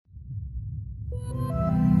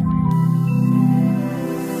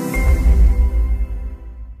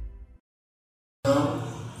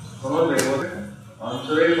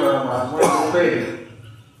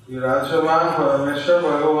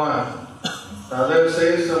তাদের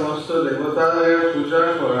সেই সমস্ত দেবতাদের পূজা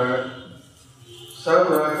করার সব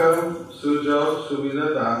রকম সুযোগ সুবিধা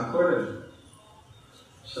দান করেন।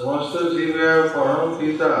 সমস্ত জীবের পরম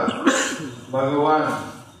পিতা ভগবান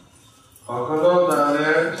কখনো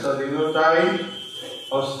তাদের স্বাধীনতায়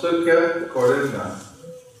হস্তক্ষেপ করেন না।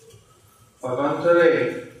 পক্ষান্তরে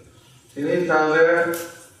তিনি তাদের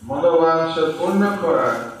মনোবাঞ্ছা পূর্ণ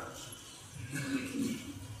করার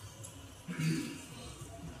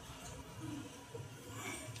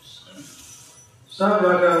সব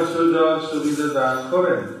রকম সুযোগ সুবিধা দান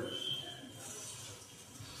করেন।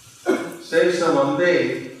 সেই সম্বন্ধে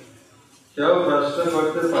কেউ প্রশ্ন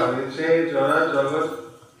করতে পারে যে জড়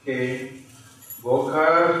জগৎকে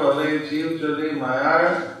ভোগার ফলে জীব যদি মায়ার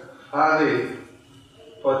ফাঁদে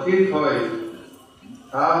পতিত হয়,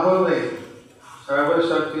 তাহলে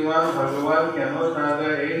সর্বশক্তিমান ভগবান কেন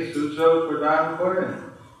তাদের এই সুযোগ প্রদান করেন?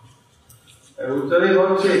 এর উত্তরই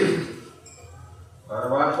হচ্ছে,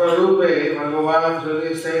 পরমাত্মা রূপে ভগবান যদি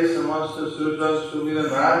সেই সমস্ত সুযোগ সুবিধা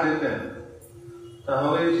না দিতেন,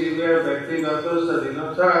 তাহলে জীবের ব্যক্তিগত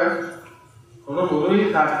স্বাধীনতার কোনো মূল্যই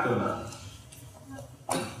থাকত না।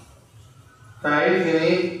 তাই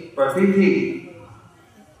তিনি প্রতিটি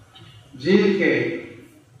জীবকে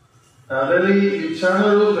তাদেরই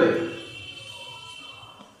ইচ্ছানুরূপে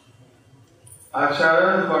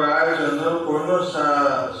আচরণ করার জন্য পূর্ণ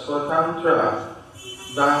স্বতন্ত্র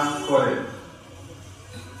দান করেন।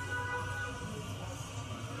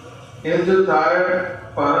 কিন্তু তার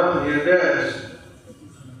পরম নির্দেশ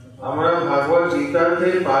আমরা ভগবত গীতাতে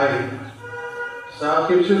পাই,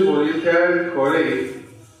 সবকিছু পরিত্যাগ করে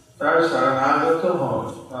তার শরণাগত হন।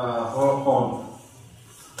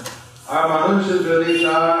 আর মানুষ যদি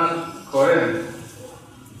তা করেন,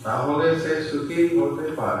 তাহলে সে সুখী হতে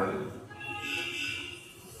পারে।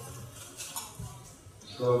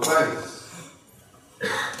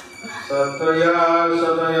 সত্যয়া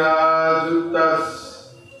সদয়া যুক্তাস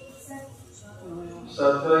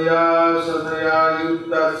সত্যয়া সদয়া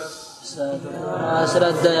যুক্তাস শ্রদ্ধয়া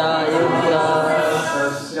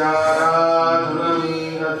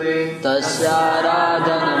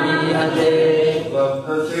তস্যারাধনমিহতে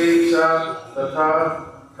লভতে চ তথা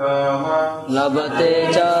কামঃ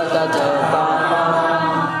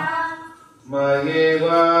ময়েব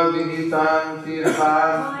বিহিতান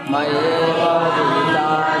তীর্থান ময়েব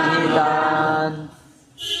বিহিতান হিতান।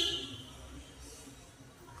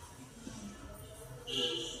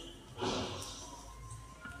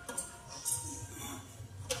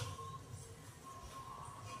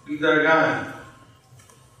 গীতার গান।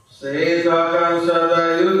 সেই তখন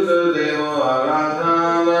সদয়ুক্ত দেব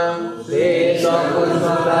আরাধনা, সেই তখন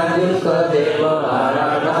সদয়ুক্ত দেব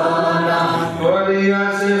আরাধনা,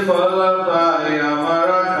 করিয়াছে ফল পায় আমার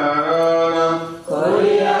কারণ,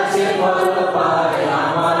 করিয়াছে ফল পায়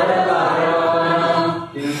আমার কারণ।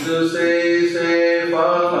 কিন্তু সেই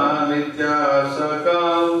ফল মিথ্যা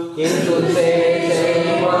সকল, কিন্তু সেই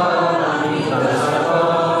ফল মিথ্যা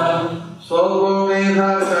সকল। স্বল্প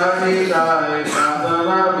মেধা চাহিদায়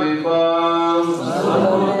সাধনা বিফল, স্বল্প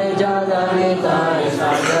মেধা চাহিদায়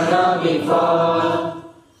সাধনা বিফল।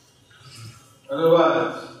 অনুবাদ।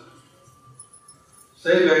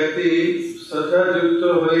 সেই ব্যক্তি শ্রদ্ধাযুক্ত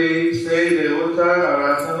হয়ে সেই দেবতার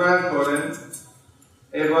আরাধনা করেন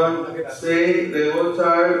এবং সেই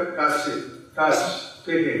দেবতার কাছ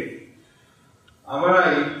থেকে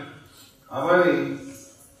আমারই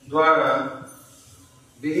দ্বারা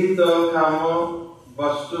বিহিত কাম্য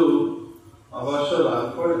বস্তু অবশ্য লাভ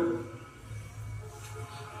করেন।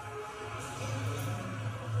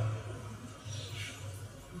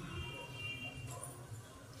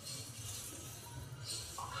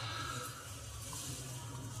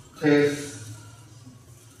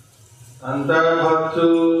 অন্তর্ভক্তু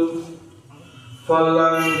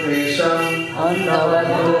ফলং তেষাং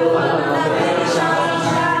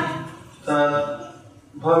তৎ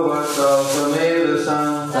ভবতমেদসাং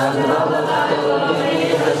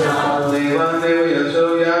দেবং দেব যশো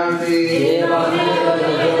ইয়ান্তি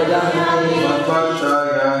মদ্ভক্তা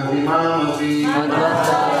ইয়ান্তি মামপি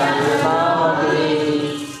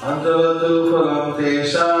অন্তর্ভক্তু ফলং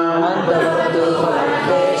তেষাং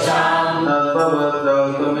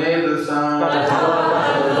তদ্ভবতমেদসাং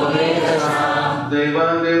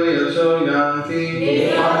দেবং দেব যশো ইয়ান্তি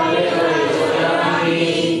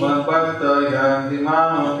মদ্ভক্তা ইয়ান্তি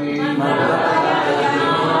মামপি।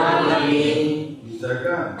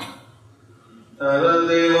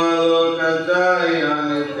 তরদেব লোকজয়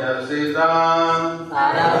নিত্যসিদ্ধাং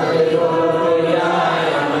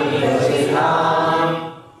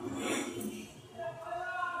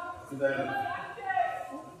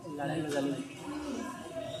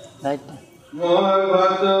মোর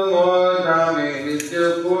ভক্ত মোর ধামে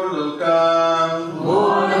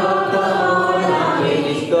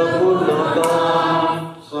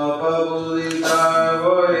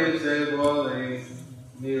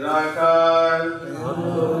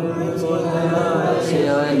ছিল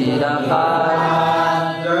নিরাকার,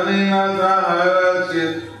 জানি না তাহার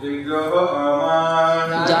চিত বিগ্রহ আমার,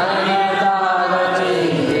 জানি না তাহার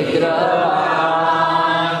চিত বিগ্রহ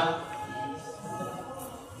আমার।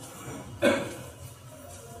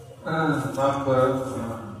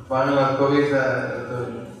 বাংলা কবিতা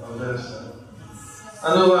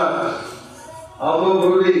অনুবাদ।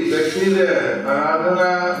 অবগুড়ি ব্যক্তিদের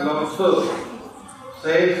আরাধনা লক্ষ্য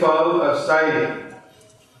সেই ফল অস্থায়ী,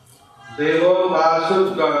 দেব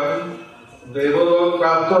বাসুদগণ দেবলোক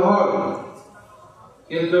প্রাপ্ত হন,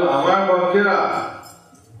 কিন্তু আমার ভক্তেরা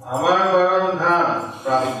আমার পরম ধাম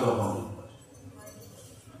প্রাপ্ত হন।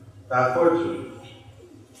 তাৎপর্য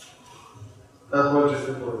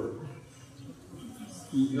পড়বে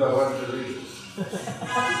আবার যদি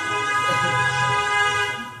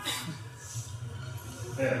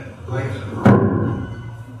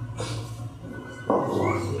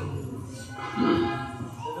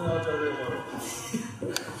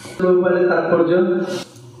তাৎপর্য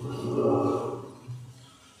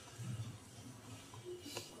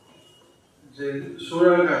যে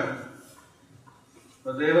সুরাগান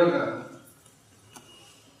বা দেবগান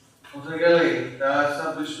উঠে গেলে তারা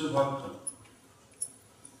সব বিষ্ণু ভক্ত,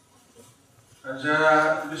 আর যারা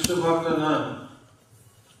বিষ্ণু ভক্ত নয়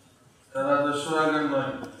তারা তো সুরাগান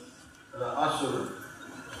নয়, তারা আসুর।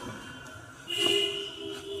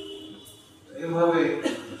 এইভাবে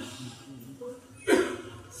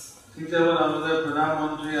যেমন আমাদের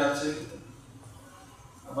প্রধানমন্ত্রী আছে,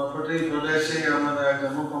 আবার প্রতি প্রদেশে আমাদের একটা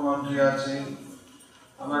মুখ্যমন্ত্রী আছে,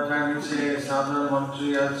 আমার তার নিচে সাধারণ মন্ত্রী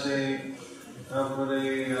আছে, তারপরে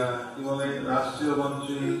কি বলে রাষ্ট্রীয়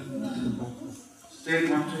মন্ত্রী, স্টেট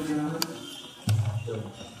মন্ত্রী, কি বলে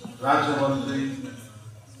রাজ্যমন্ত্রী,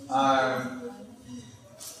 আর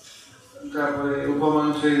তারপরে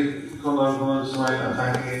উপমন্ত্রী কোন কোন সময়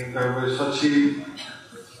থাকে, তারপরে সচিব,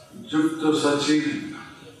 যুক্ত সচিব,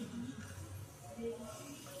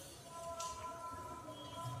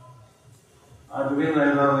 আর বিভিন্ন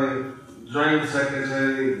এভাবে joint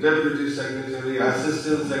secretary, deputy secretary,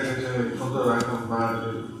 assistant secretary, কত রকম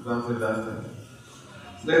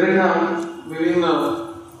দেখলাম বিভিন্ন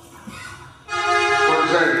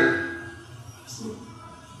পর্যায়ে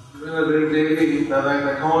বিভিন্ন তারা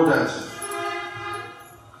একটা ক্ষমতা আছে।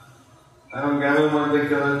 এখন গ্রামের মধ্যে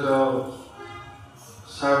কেউ হয়তো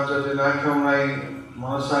সাপ যদি না কামড়াই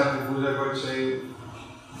মনসাকে পূজা করছে,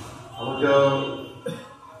 আবার কেউ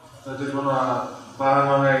যদি কোনো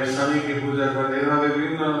পাহাড় স্বামীকে পূজা করে, এভাবে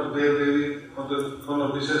বিভিন্ন দেব দেবী কোনো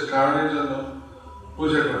বিশেষ কারণের জন্য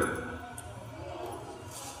পূজা করে।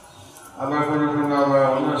 আবার কোনো কোনো আবার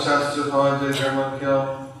অন্য শাস্ত্র পাওয়া যায়, যেমন কেউ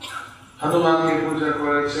হনুমানকে পূজা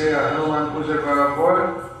করেছে, আর হনুমান পূজা করার পর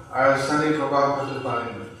আর শনি প্রভাব হতে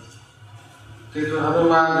পারেনি, কিন্তু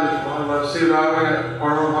হনুমান শ্রীরামের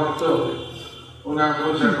পরম ভক্ত, ওনার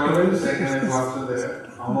পূজা করলেন, সেখানে ভক্তদের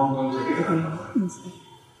অমঙ্গল থেকে।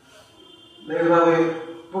 এইভাবে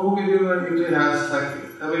বহু বিভিন্ন ইতিহাস থাকে।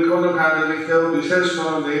 তবে কোনো কারণে কেউ বিশেষ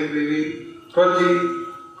কোনো দেব দেবী প্রতি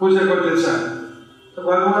পূজা করতে চান, তো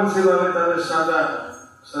ভগবান সেভাবে তাদের সাদা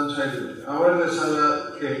সঞ্চয় দেবে। আমাদের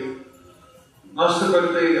সাদাকে নষ্ট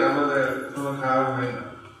করতেই আমাদের কোনো কারণ হয় না।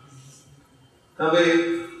 তবে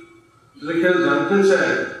যদি কেউ জানতে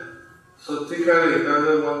চায় সত্যিকারে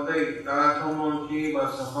তাদের মধ্যে তারতম্য কি বা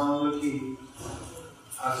সাফল্য কি,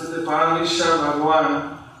 আসলে পরমেশ্বর ভগবান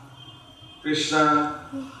কৃষ্ণ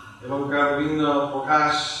এবং তার বিভিন্ন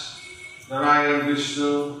প্রকাশ, নারায়ণ,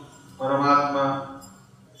 বিষ্ণু, পরমাত্মা,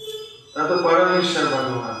 তা তো পরমেশ্বর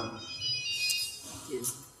ভগবান।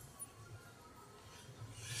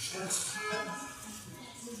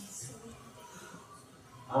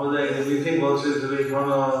 আমাদের মিটিং বলছে যদি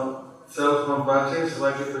কোনো সেলফ ফোন পাচ্ছে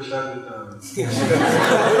সবাইকে প্রসাদ দিতে হবে।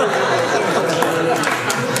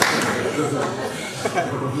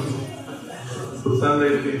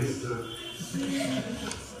 Sunday feast.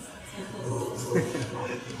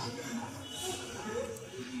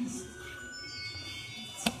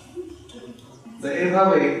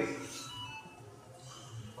 এইভাবে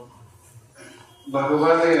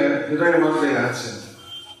ভগবানের হৃদয়ের মধ্যে আছেন,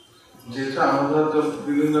 যেটা আমাদের তো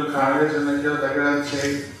বিভিন্ন কারণের জন্য কেউ দেখা যাচ্ছে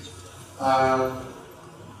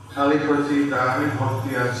কালী প্রতি তারই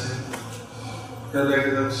ভক্তি আছে, কেউ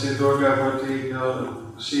দেখা যাচ্ছে দুর্গা প্রতি, কেউ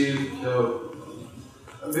শিব, কেউ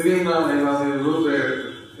বিভিন্ন এইভাবে রূপের,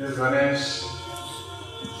 কেউ গণেশ,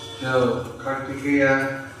 কেউ কার্তিকেয়া,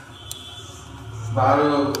 বারো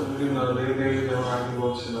বিভিন্ন দেবী যেমন আমি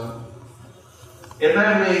বলছিলাম। এটা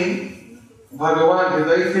নেই ভগবান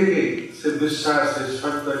হৃদয় থেকে সে বিশ্বাস, সে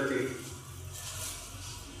শ্রদ্ধাকে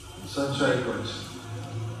সঞ্চয় করছে।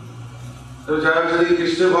 তো যারা যদি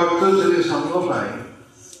কৃষ্ণ ভক্ত যদি সঙ্গ পায়,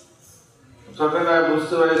 তখন আর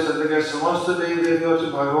বুঝতে পারে সেটাকে সমস্ত দেবী দেবী হচ্ছে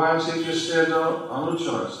ভগবান শ্রীকৃষ্ণের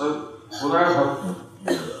অনুচর, সব ওনার ভক্ত।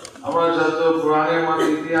 আমরা যত পুরাণের মধ্যে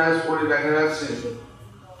ইতিহাস পড়ে দেখা যাচ্ছে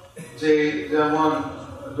যে যেমন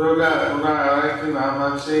দুর্গা, ওনার আরেকটি নাম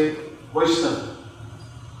আছে বৈষ্ণব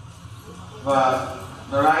বা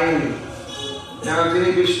নারায়ণী, কেন তিনি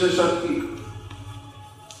বিষ্ণু শক্তি,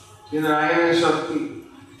 তিনি নারায়ণের শক্তি।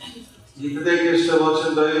 গীতাতে কৃষ্ণ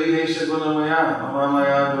বলছেন দৈবী হেসে গুণময়া আমার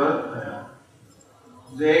মায়া দুরাত্ময়া,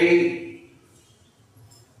 যে এই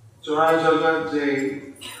চোরা জগৎ, যে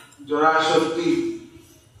জোড়া শক্তি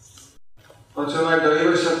হচ্ছে ওনার দৈব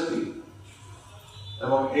শক্তি।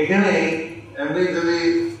 এবং এখানে এমনি যদি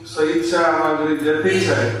স্বেচ্ছা আমরা যদি যেতে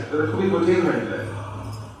চাই তাহলে খুবই কঠিন হয়ে যায়,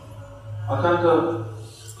 অত্যন্ত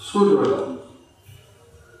সুদূর।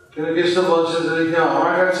 কিন্তু কৃষ্ণ বলছেন যদি কেউ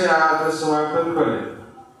আমার কাছে আত্ম সমর্পণ করে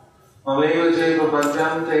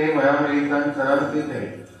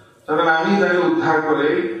তখন আমি তাকে উদ্ধার করে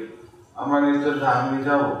আমার নিত্য ধামে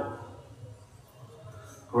যাব।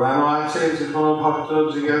 কোরআন আছে যে কোন ভক্ত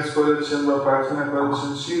জিজ্ঞাসা করেছেন বা প্রার্থনা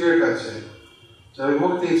করেছেন শিবের কাছে যাবে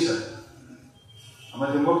মুক্তি চায়,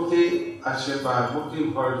 আমাদের মুক্তি আছে বা মুক্তি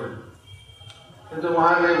প্রয়োজন, কিন্তু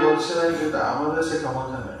মহাদেব বলছিলেন যে আমাদের সে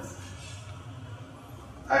ক্ষমতা নেই।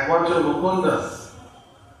 একমাত্র মুকুন্দ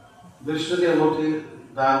বিষ্ণুকে মুক্তির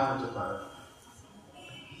দান হতে পারে।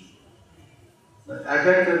 এক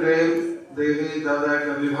একটা দেব দেবী তাদের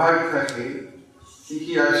একটা বিভাগ থাকে কি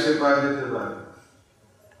কি আশীর্বাদ দিতে পারে।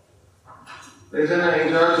 এই জন্য এই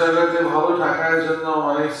জগতে ভালো থাকার জন্য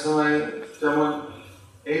অনেক সময় যেমন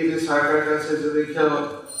এই যে সরকার কাছে যদি কেউ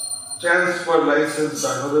ট্রান্সপোর্ট লাইসেন্স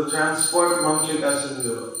বা ট্রান্সপোর্ট মন্ত্রীর কাছে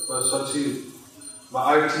বা সচিব বা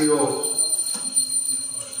আরটিও,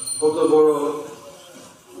 কত বড়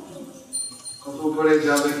কত উপরে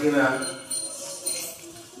যাবে কিনা,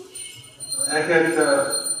 এক একটা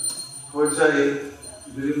পর্যায়ে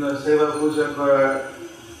বিভিন্ন সেবা পূজা করার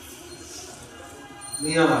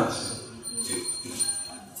নিয়ম আছে।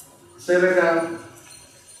 সেটা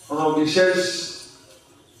কোন বিশেষ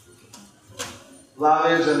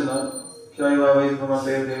লাভের জন্য কেউ এইভাবে কোন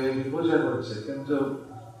দেব দেবীকে পূজা করছে, কিন্তু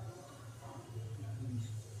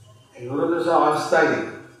এগুলো তো সব অস্থায়ী,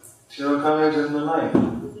 চিরকালের জন্য নয়,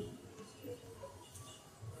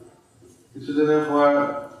 কিছুদিনের পর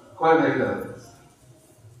কয় হয়ে যাবে।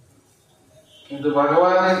 কিন্তু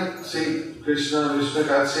ভগবানের শ্রী কৃষ্ণ বিষ্ণুর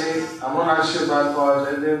কাছে এমন আশীর্বাদ পাওয়া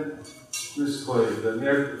যায় যে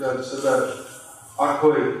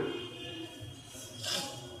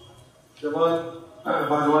যেমন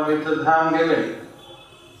ভগবান নিত্য ধাম গেলে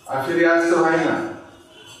আর ফিরে আসতে হয় না।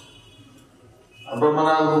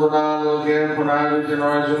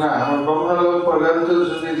 আমার ব্রহ্মলোক পর্যন্ত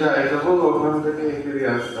যদি যায় তবু ওখান থেকে ফিরে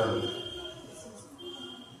আসতে হবে।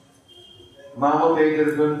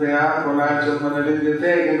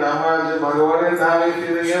 কিন্তু আমরা যে ভগবানের ধামে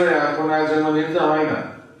ফিরে গেলে আর পুনর্জন্ম নিতে হয় না,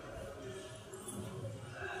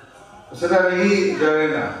 সেটা নেই যাবে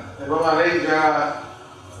না। এবং অনেক যারা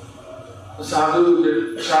সাধু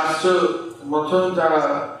শাস্ত্র মতন তারা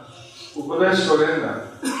উপদেশ করেন না,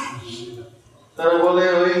 তারা বলে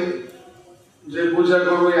ওই যে পূজা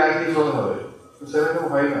করবো একই ফল হবে, সেরকম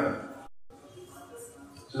হয় না।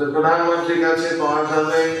 প্রধানমন্ত্রীর কাছে পাওয়া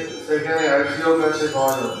যাবে, সেখানে আরটিওর কাছে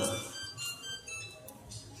পাওয়া যাবে না।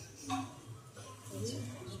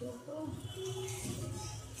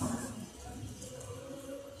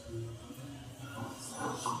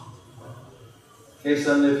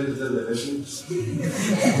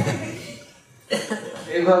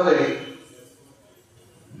 এইভাবে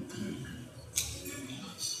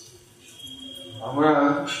আমরা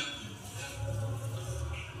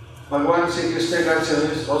ভগবান শ্রীকৃষ্ণের কাছে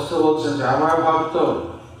উনি স্পষ্ট বলছেন যে আমার ভক্ত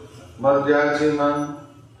মধ্যাজি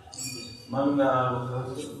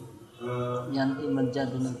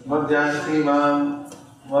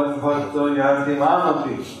ভক্ত ইয়ান্তি মাম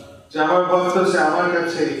আপি, যে আমার ভক্ত সে আমার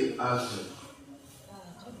কাছে আসে।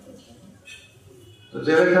 তো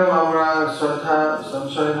যেরকম আমরা শ্রদ্ধা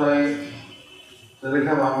সংশয় হয়,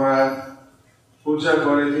 যেরকম আমরা পূজা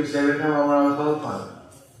করি, ঠিক সেরকম আমরা ফল পাই,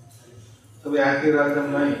 তবে একই রকম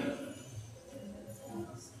নাই।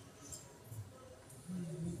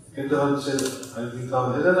 এটা হচ্ছে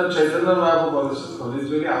চৈতন্য মহাপ্রভু বলেছেন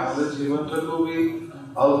কলিযুগে আমাদের জীবনটা খুবই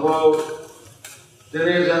অল্প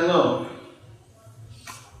দিনের জন্য,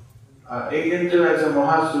 আর এই কিন্তু একটা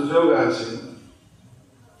মহা সুযোগ আছে।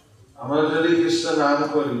 আমরা যদি কৃষ্ণ নাম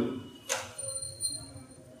করি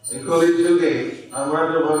এই কলিযুগে, আমরা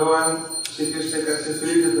তো ভগবান শ্রীকৃষ্ণের কাছে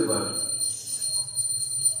ফিরে যেতে পারি।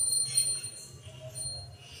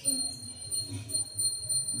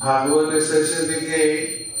 ভাগবতের শেষের দিকে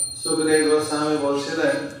সুখদেব গোস্বামী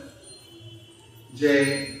বলছিলেন যে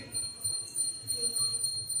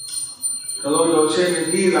कलो दोषे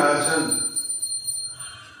निधि राजन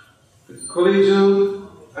कलिजुग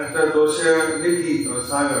একটা দোষের নিধি ও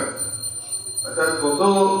সাগর অর্থাৎ কত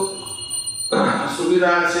সুবিধা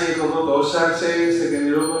আছে কত দোষ আছে সেকে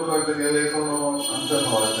নিরূপণ করতে গেলে কোনো অন্ত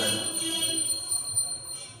পাওয়া যায় না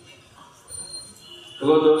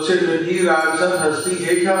কলো দোষের নিধি রাজন হস্তি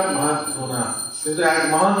একা মহৎ গুণ কিন্তু এক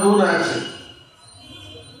মহান গুণ আছে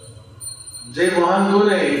যে মহান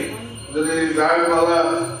গুণে যদি গাড় বলা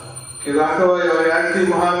कि राखो और একটি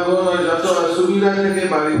মহান গুণ যত অসুবিধা থেকে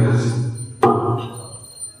বাড়ি গেছে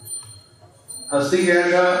हस्ति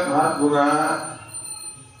का महत् गुणा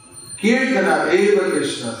कीर्तना एव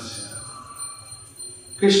कृष्णस्य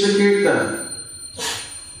कृष्ण कीर्तन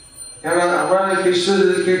यानी हमारे कृष्ण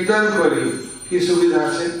कीर्तन करी की सुविधा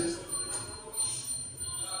আছে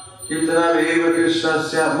कीर्तना एव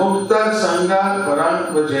कृष्णस्य मुक्त संग परां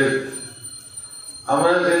भजे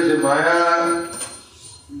আমরা যে মায়া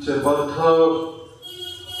যে বদ্ধ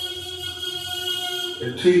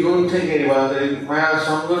ত্রিগুণ থেকে বা মায়া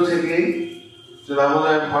সঙ্গ থেকে যে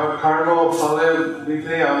আমাদের কর্ম ফলের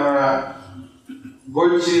ভিতরে আমরা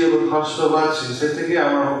বইছি এবং কষ্ট পাচ্ছি সে থেকে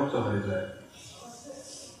আমরা মুক্ত হয়ে যায়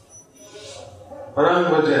পরম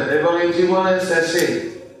ভজে এবং এই জীবনের শেষে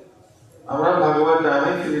আমরা ভগবান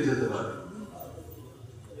নামে ফিরে যেতে পারি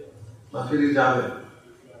বা ফিরে যাবে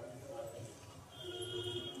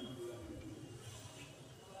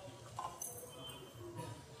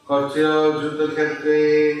কচ্ছিয় যুদ্ধক্ষেত্রে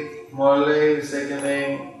মরলে সেখানে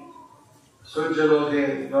সূর্যলোকে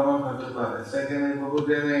গমন করতে পারে সেখানে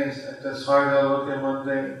বহুদিনে একটা স্বর্গলোকের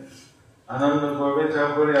মধ্যে আনন্দ করবে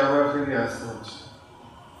তারপরে আবার ফিরে আসতে হচ্ছে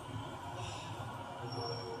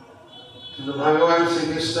কিন্তু ভগবান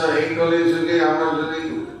শ্রীকৃষ্ণ এই কলি যুগে আমরা যদি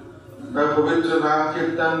তার পবিত্র নাম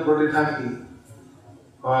কীর্তন করে থাকি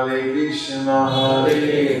হরে কৃষ্ণ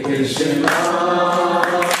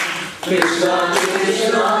কৃষ্ণ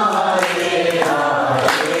কৃষ্ণ হরে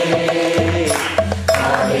হরে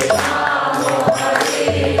হরে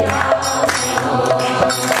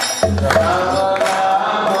রাম রাম রাম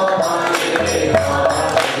হরে হরে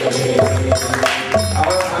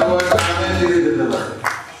আবার ভগবান নামে ফিরে যেতে পারে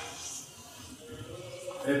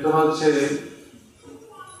এটা হচ্ছে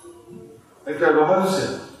একটা রহস্য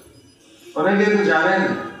অনেকে জানেন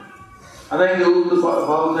অনেকে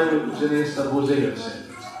জিনিসটা বুঝে গেছে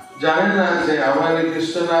জানেন না যে আমার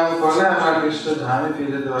কৃষ্ণ নাম করলে আমার কৃষ্ণ ধামে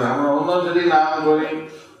ফিরে যেতে পারে আমরা অন্য যদি নাম করি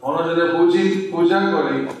অন্য যদি পূজা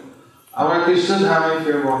করি আমরা কৃষ্ণ ধামে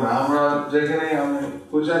ফিরবো না আমরা যেখানে আমি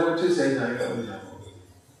পূজা করছি সেই জায়গায় আমি যাবো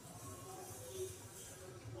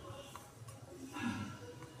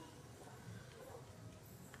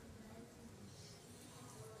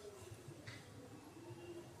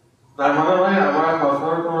তার মানে হয় আমরা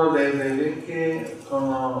কখনো কোনো দেব দেবীকে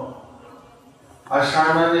কোনো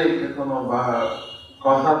অসামাজিক কোনো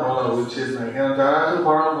কথা বলা উচিত নয় কেন যারা তো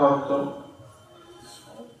পরম ভক্ত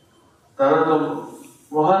তারা তো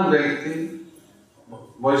মহান ব্যক্তি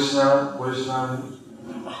বৈষ্ণব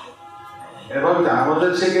এবং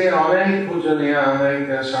আমাদের থেকে অনেক পূজনীয় অনেক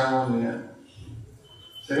সার্বনীয়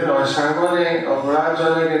সেখানে অসার্বনে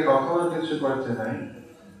অপরাধজনকে কখনো কিছু করতে নাই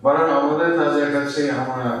বরং আমাদের তাদের কাছে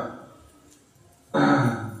আমরা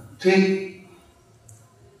ঠিক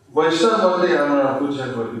বৈষ্ণব মতে আমরা পূজা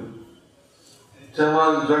করি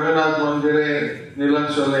যেমন জগন্নাথ মন্দিরে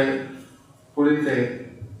নীলাচলে পুরীতে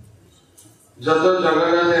যত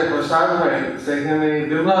জগন্নাথের প্রসাদ হয় সেখানে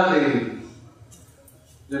বিমলা দেবী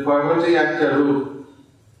যে পার্বতী একটা রূপ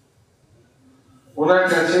ওনার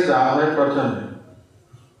কাছে দেওয়া হয় প্রথমে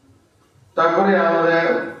তারপরে আমাদের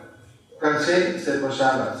কাছে সে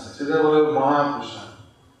প্রসাদ আছে সেটা বলে মহাপ্রসাদ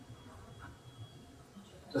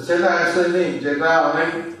তো সেটা আসলে নেই যেটা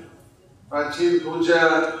অনেক প্রাচীন পূজা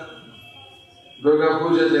দুর্গা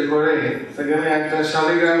পূজা যে করে সেখানে একটা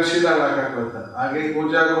শালিগ্রাম শিলা রাখার কথা আগে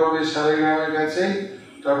পূজা করবে শালিগ্রামের কাছে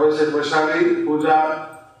তারপর সে প্রসাদী পূজা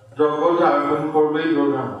দ্রব্যটা অর্পণ করবে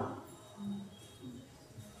দুর্গা মা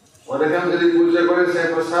ওদেরখান যদি পূজা করে সে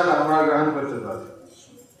প্রসাদ আমরা গ্রহণ করতে পারি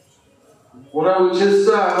ওনার উদ্দেশ্য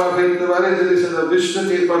আমরা দেখতে পারি যদি সেটা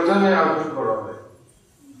বিশ্বকে প্রথমে অর্পণ করা হয়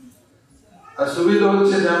আর সুবিধা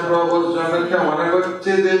হচ্ছে যেমন প্রভু জগৎকে মনে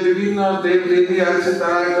করছে যে বিভিন্ন দেব দেবী আছে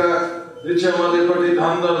তারা একটা রিচের মধ্যে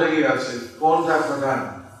প্রতিদ্বন্দ্ব লেগে আছে কোনটা প্রধান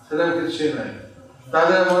সেটা কিছুই নাই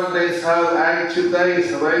তাদের মধ্যে সব এক চিন্তায়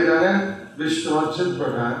সবাই জানেন বিষ্ণু হচ্ছেন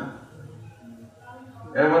প্রধান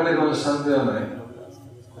এর মধ্যে কোনো সন্দেহ নাই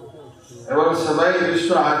এবং সবাই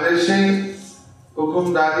বিষ্ণু আদেশে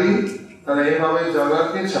হুকুমদারি তারা এইভাবে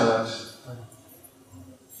জগৎকে চালাচ্ছে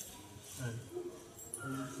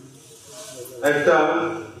একটা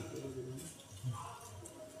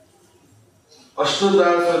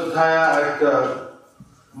অষ্টাদশ অধ্যায় একটা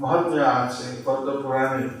মহাত্ম্য আছে পদ্ম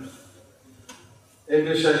পুরাণে। এই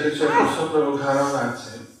বিষয়ে কিছু একটা সুন্দর উদাহরণ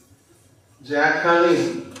আছে যে এককালীন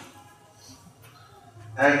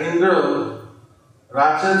এক ইন্দ্র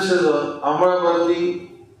রাজা ছিল অমরাবতী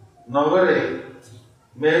নগরে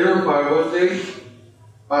মেরু পর্বতের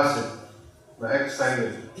পাশে বা এক সাইডে।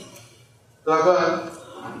 তখন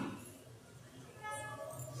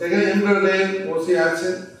সেখানে ইন্দ্রদেব বসে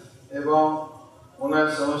আছেন এবং ওনার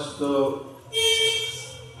সমস্ত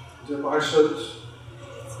যে পার্ষদ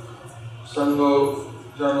সঙ্গ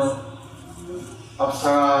জন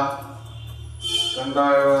অপ্সরা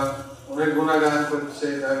গন্ধার্ব অনেক গুণাগান করছে,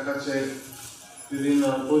 তার কাছে বিভিন্ন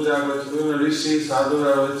পূজা করছে, বিভিন্ন ঋষি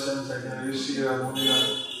সাধুরা রয়েছেন সেখানে, ঋষিরা মুনিরা।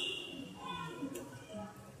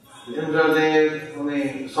 ইন্দ্রদেব উনি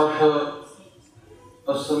শত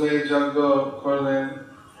অষ্টমীর যজ্ঞ করলেন।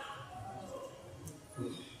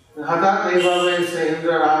 হঠাৎ এইভাবে সে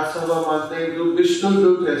ইন্দ্রের আশ্রমের মধ্যে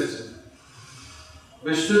বিষ্ণুদূত এসেছে।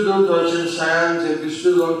 বিষ্ণুদূত হচ্ছেন স্বয়ং যে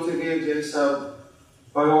বিষ্ণুলোক থেকে যেসব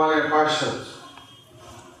ভগবানের পার্ষদ,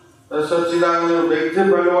 সচ্চিদানন্দ ব্যক্তি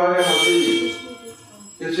ভগবানের মধ্যে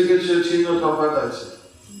কিছু কিছু চিহ্ন তফাৎ আছে।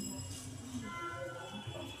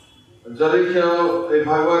 যদি কেউ এই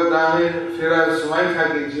ভগবত ধামে ফেরার সময়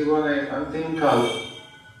থাকে জীবনে অন্তিম কাল,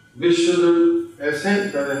 বিষ্ণুদূত এসে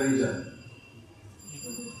তাদের নিয়ে যায়।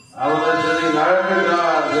 আমাদের যদি নরকে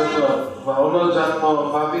যাওয়ার জন্য বা অন্য জন্ম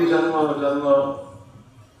পাপী জন্ম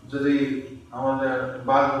যদি আমাদের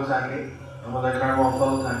বাধ্য থাকে, আমাদের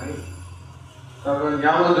কর্মফল থাকে, তখন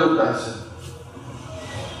যমদূত আছে।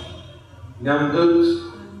 যমদূত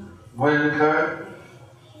ভয়ঙ্কর,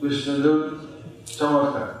 বিষ্ণুদূত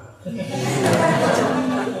চমৎকার।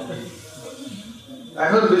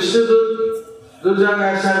 এখন বিষ্ণুদূত দুজন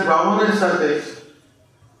আসেন ব্রাহ্মণের সাথে।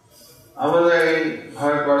 আমাদের এই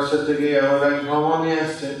ভারতবর্ষ থেকে আমরা ভ্রমণে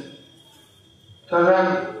আসছে, তখন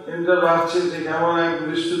ইন্দ্র ভাবছে যে কেমন এক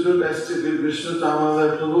বিষ্ণুদূত আসছে। বিষ্ণু তো আমাদের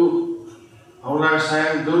প্রভু, ওনার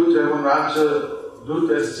স্বয়ং দূত এবং রাজ্য দূত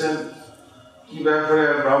এসছেন, কি ব্যাপারে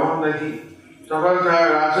ব্রাহ্মণ নাকি। তখন তার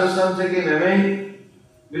রাজস্থান থেকে নেমে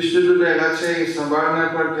বিষ্ণুদূতের কাছে সম্বর্ধনা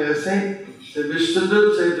করতে এসে সে বিষ্ণুদূত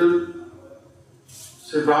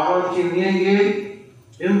সে ব্রাহ্মণকে নিয়ে গিয়ে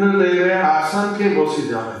ইন্দ্রদেবের আসনকে বসে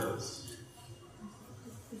যাবে।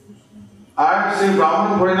 আর সে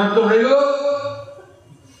ব্রাহ্মণ পরিণত হয়ে গেল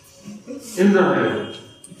ইন্দ্র হয়ে গেল।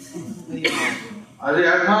 আর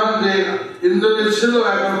এখন যে ইন্দ্র ছিল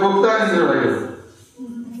এখন ভোক্তা ইন্দ্র হয়ে গেল,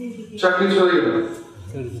 চাকরি চলে গেল।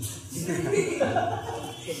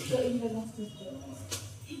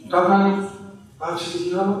 তখন ভাবছি কি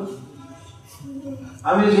হলো,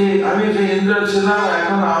 আমি যে ইন্দ্র ছিলাম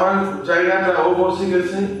এখন আমার জায়গাটা ও বসে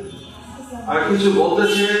গেছে। আর কিছু বলতে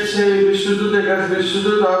চেয়েছে বিষ্ণুদূতের কাছে,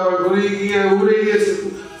 বিষ্ণুদূত আবার ঘুরে গিয়ে উড়ে গিয়েছে।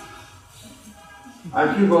 আর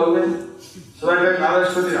কি বলবেন সবাইকে নারাজ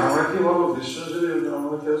করি, আমরা কি বলবো, বিষ্ণু যদি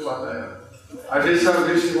আমাকে পাঠায়। আর যেসব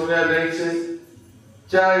ঋষি মুনিরা দেখছে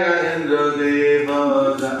জয় ইন্দ্রদেব,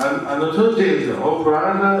 নতুন যে ইন্দ্র ও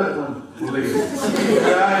প্রাণটা এখন ভুলে গেছে।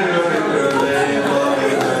 জয় ইন্দ্রদেব,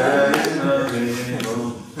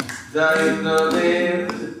 জয় ইন্দ্রদেব।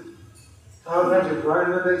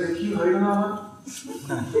 কি হইল না আমার,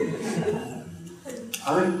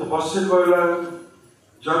 আমি তপস্যা করলাম,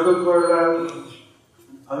 যজ্ঞ করলাম,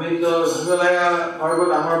 আমি তো হিমালয়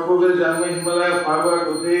পর্বত, আমার পূর্বের জন্মে হিমালয় পর্বত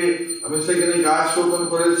উঠে আমি সেখানে গাছ রোপণ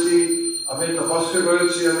করেছি, আমি তপস্যা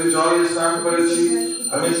করেছি, আমি জলে স্নান করেছি,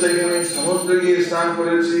 আমি সেখানে সমুদ্রে গিয়ে স্নান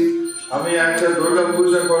করেছি, আমি একটা দুর্গা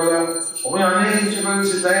পূজা করলাম, আমি অনেক কিছু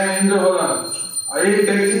করেছি, তাই আমি ইন্দ্র হলাম। আর এই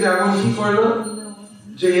ব্যক্তিটা এমন কি করলো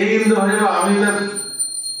যে এই ইন্দ্র হইল, আমি তার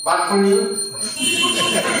বাদ করিল।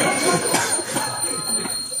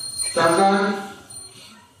 তখন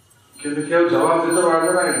কিন্তু কেউ জবাব দিতে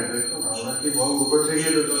পারবে না। দেখুন আমরা কি বল উপর থেকে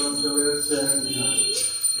চলে যাচ্ছে।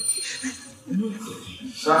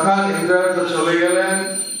 তখন ইন্দ্র তো চলে গেলেন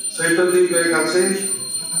শৈতদ্বীপের কাছে,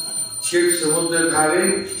 সমুদ্রের ধারে,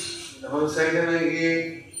 এবং সেখানে গিয়ে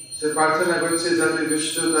সে প্রার্থনা করছে যাতে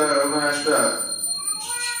বিষ্ণু ওনার একটা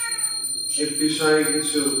এই বিষয়ে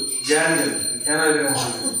কিছু জ্ঞান দেন, কেন এরকম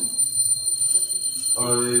হবে।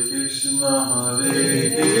 হরে কৃষ্ণ হরে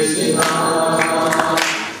কৃষ্ণ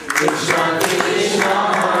কৃষ্ণ কৃষ্ণ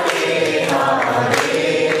হরে হরে,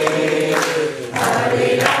 হরে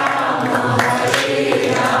রাম হরে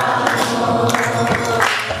রাম,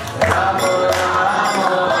 রাম রাম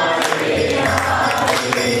হরে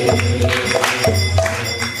হরে।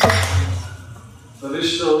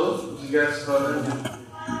 বিষ্ণু জিজ্ঞাসা করেন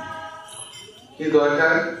কি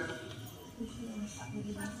দরকার।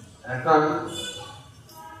 এখন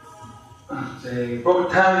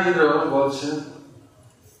প্রজ্ঞান ইন্দ্র বলছেন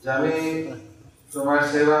যে আমি তোমার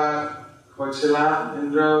সেবা করছিলাম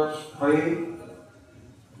ইন্দ্র হই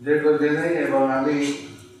দীর্ঘদিনে এবং আমি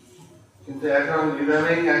কিন্তু এখন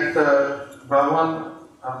ইদানিং একটা ব্রাহ্মণ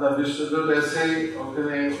আপনার বিশ্বদূত এসে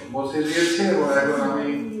ওখানে বসে দিয়েছে এবং এখন আমি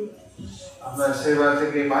আপনার সেবা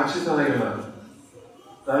থেকে বাঞ্ছিত হয়ে গেলাম।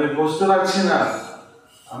 আমি বুঝতে পারছি না,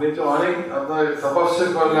 আমি তো অনেক আপনার তপস্যা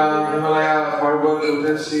করলাম, হিমালয়া পর্বত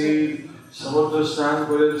উঠেছি, সমুদ্র স্নান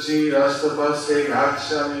করেছি, রাস্তা পাশে গাছ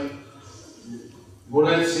আমি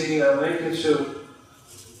বুনেছি, অনেক কিছু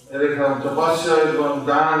এরকম তপস্যা এবং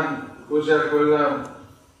দান পূজা করলাম,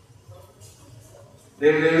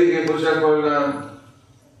 দেব দেবীকে পূজা করলাম।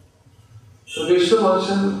 তো বিশ্ব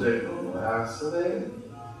বলছেন দেখুন আসলে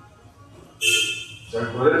যা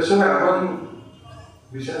করেছ এখন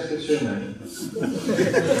বিশেষ কিছুই নাই,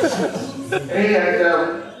 এই একটা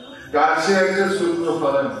গাছে একটা শুকনো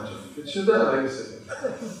ফলের মতো কিছুটা হয়েছে।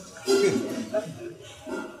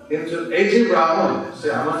 কিন্তু এই যে ব্রাহ্মণ সে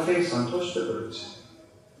আমাকে সন্তুষ্ট করেছে,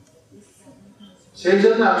 সেই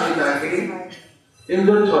জন্য আমি তাকে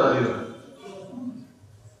ইন্দ্রত্ব দিলাম।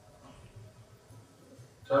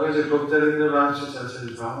 তবে যে প্রত্যেক রাজ্য আছে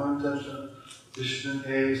ব্রাহ্মণটা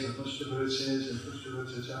বিষ্ণুকে সন্তুষ্ট করেছে, সন্তুষ্ট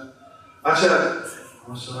করেছে। আচ্ছা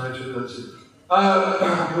আমার সময় চলে যাচ্ছে,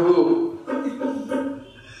 প্রভু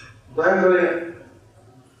দয়া করে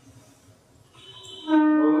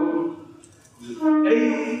এই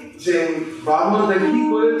যে ব্রাহ্মণটা কি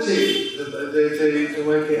করেছে যে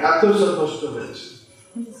তোমাকে এত সন্তুষ্ট হয়েছে?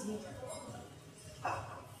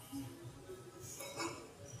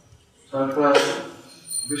 তারপর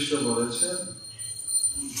বিষ্ণু বলেছেন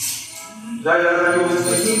জয় রাধা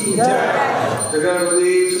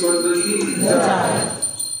জগন্নাথী সুভদ্রী জয়।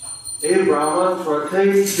 এই ব্রাহ্মণ প্রত্যেক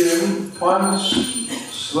দিন 5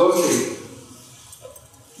 শ্লোকে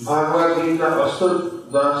ভগবদ গীতা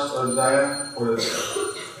অষ্টাদশ অধ্যায় পড়েছে,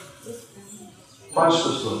 5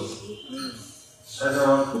 শ্লোক। এটা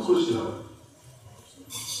আমার খুব খুশি হয়।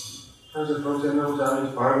 আমি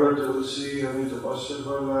পার্বত উঠছি, আমি তপস্যা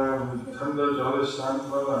করলাম, ঠান্ডা জলে স্নান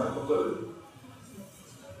করলাম,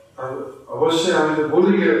 অবশ্যই আমি তো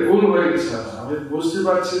ভুল হয়ে গেছিলাম, আমি বুঝতে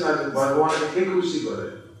পারছি না যে ভগবানকে কে খুশি করে।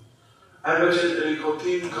 আমি বলছি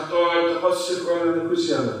কঠিন কঠোর তপস্যা করলে খুশি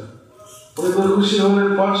হবে, উনি তো খুশি হলেন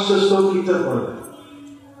 5 শ্লোক গীতা পড়লেন,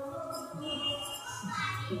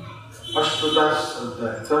 অষ্টাদশ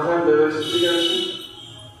অধ্যায়। তখন ভেবেছে ঠিক আছে,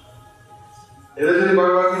 এরা যদি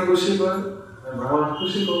ভগবানকে খুশি করে ভগবান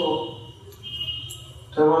খুশি করবো।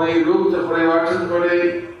 তখন এই রূপটা পরিবর্তন করে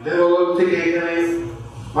দেবলোক থেকে এখানে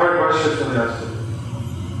ভারতবর্ষে চলে আসছে,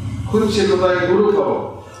 খুঁজছে কোথায় গুরু পাবো,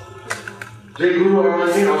 যে গুরু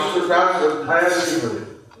আমাকে অষ্টাদশ অধ্যায় শিখাবে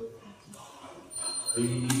এই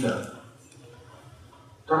গীতা।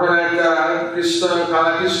 তখন একটা কৃষ্ণ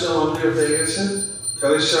কালা কৃষ্ণ মন্দির পেয়ে গেছে,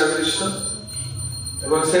 কালেশ্বর কৃষ্ণ,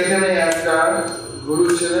 এবং সেখানে একটা গুরু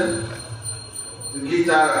ছিলেন,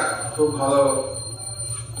 গীতা খুব ভালো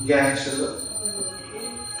জ্ঞান ছিল,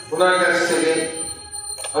 ওনার কাছ থেকে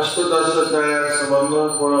অষ্টাদশ অধ্যায় সম্বন্ধ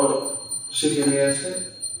বড় শিখে নিয়েছে,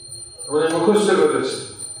 উনি মুখস্থ করেছে।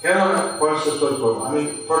 কেন 5 শ্লোক পড়ব? আমি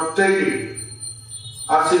প্রত্যেকই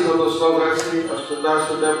 80 কত শ্লোক আছে, অষ্টাদশ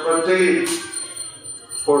অধ্যায় প্রত্যেকই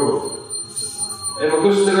পড়ব। এই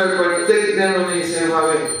মুখস্থ করে প্রত্যেক দিন উনি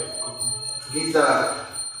সেভাবে গীতা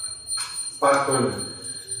পাঠ করবেন।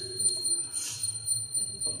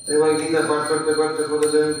 এবার গীতা পাঠ করতে করতে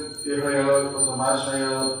কতদিন কি হয়ে গেল, কত মাস হয়ে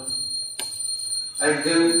গেল।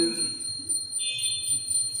 একদিন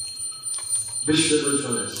বিশ্বদূত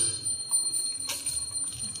চলে এসেছে,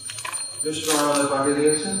 বিষ্ণু আমাদের পাঠিয়ে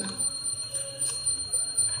দিয়েছেন,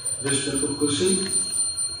 বিষ্ণু খুব খুশি,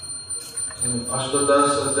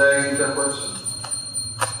 অষ্টাদশ অধ্যায় গীতা পড়ছে।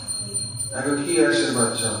 এখন কি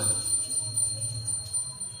আশীর্বাদ চাও?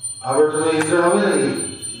 আবার তুমি ইন্দ্র হবে নাকি?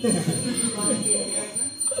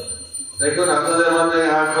 দেখুন আপনাদের মধ্যে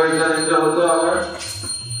আর কয়েকজন ইন্দ্র হতো আবার?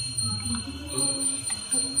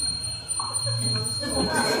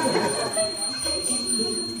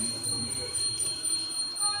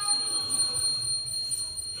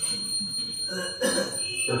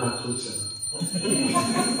 হাত তুলছে,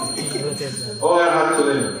 ও আর হাত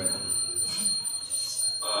তুলে না।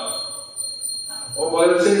 ও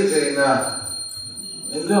বলেছে যে না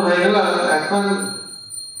ইন্দ্র হয়ে গেলাম, এখন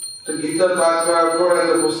গীতা পাঠ করার পর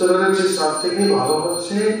বুঝতে পেরেছি সব থেকে ভালো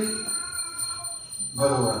হচ্ছে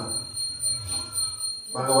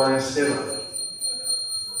ভগবানের সেবা।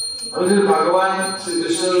 আমি যদি ভগবান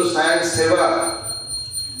শ্রীকৃষ্ণের সায়ন সেবা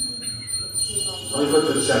আমি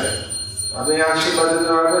করতে চাই, আপনি আশীর্বাদ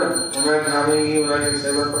দিতে পারবেন ওনার ধামে গিয়ে ওনাকে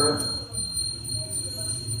সেবা করেন?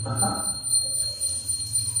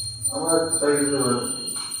 আমার তাই দিতে পারি,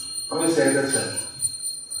 আমি সেইটা চাই,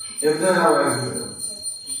 এমনি আমার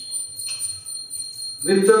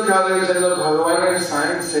মৃত্যুকালের জন্য ভগবানের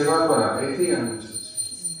সায়েন্স সেবা করা, এটি আমি চাইছি।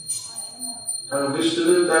 কারণ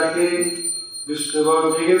বিষ্ণুদেব তাকে বিষ্ণুলোক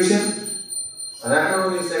নিয়ে গেছেন, আর এখন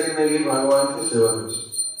উনি সেখানে গিয়ে ভগবানকে সেবা করছেন।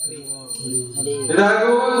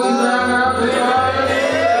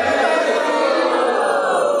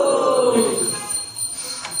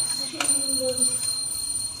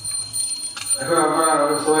 এখন আপনারা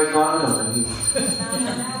সবাই কম নাকি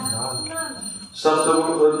সপ্তম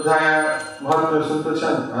অধ্যায় মহাত্মা শুনতে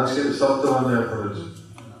চান? আজকে সপ্তম অধ্যায় পড়েছে।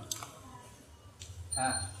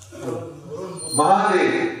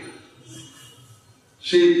 মহাদেব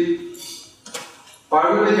শ্রী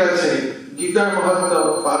পার্বতীর কাছে গীতার মহাত্মা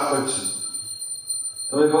পাঠ করছে।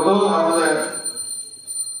 তবে কত আমাদের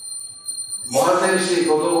মহাদেব শ্রী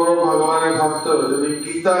কত বড় ভগবানের ভক্ত, যদি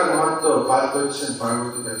গীতার মহাত্মা পাঠ করছেন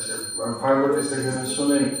পার্বতীর কাছে, পার্বতী সেখানে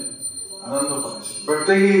শুনে আনন্দ পাচ্ছে।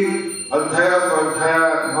 প্রত্যেকেই অধ্যায় অধ্যায়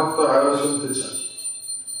ভক্ত আরো শুনতে চান।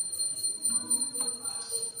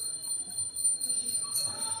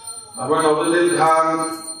 আবার নবদ্বীপ ধাম,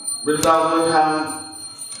 বৃন্দাবন ধাম,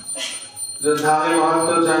 যে ধামে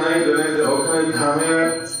মহাত্মা জানে, ওখানে ধামে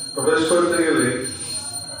প্রবেশ করতে গেলে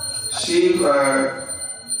শিব আর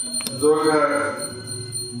দুর্গার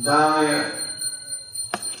ধামে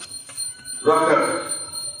রক্ষক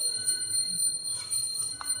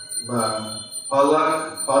বা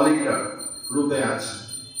পালিকা রূপে আছে,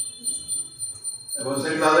 এবং সে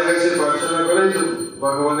তাদের কাছে প্রার্থনা করে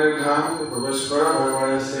ভগবানের ধামকে প্রবেশ করা,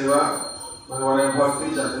 ভগবানের সেবা, ভগবানের ভক্তি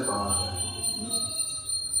যাতে পাওয়া যায়।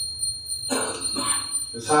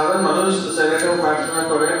 সাধারণ মানুষ সেরকম প্রার্থনা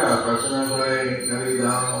করে না, প্রার্থনা করে গাড়ি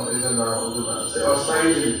দাও, এটা দাও, ওটা দাও, সে অস্থায়ী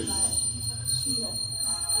জিনিস।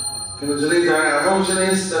 কিন্তু যদি তারা এমন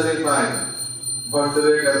জিনিস যদি পায়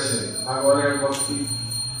ভক্তদের কাছে, ভগবানের ভক্তি,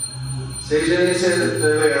 সেই জিনিসের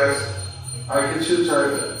আর কিছু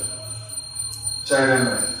চাইবে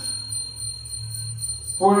না।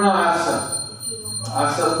 পূর্ণ আশা,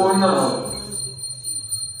 আশা পূর্ণ হবে।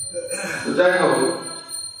 যাই হোক,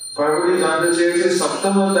 পার্বতী জানতে চেয়েছে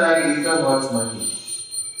সপ্তম অধ্যায় গীতা মহাত্মা কি।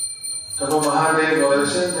 তখন মহাদেব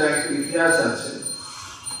বলেছেন যে একটা ইতিহাস আছে,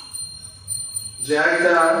 যে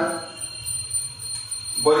একটা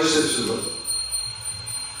বৈশ্য ছিল,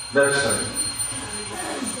 ব্যবসায়ী।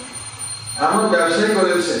 এমন ব্যবসায়ী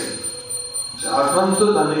করেছে যে অত্যন্ত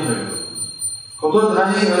ধনী হইল। কত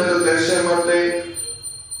ধনী হয়তো দেশের মধ্যে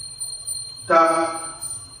তার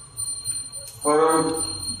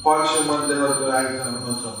পয়সার মধ্যে হয়তো একজন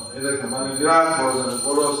অন্যতম, এরকম মানে বিরাট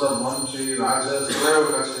বড় সব মন্ত্রী রাজা সবাই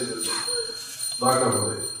কাছে দরকার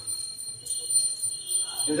হবে।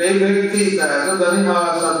 কিন্তু এই ব্যক্তি এত ধনী হওয়া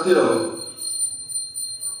সত্ত্বেও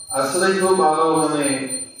আসলে খুব ভালো মানে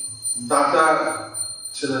দাতা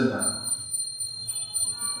ছিলেন না।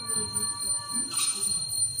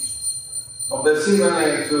 বেশি মানে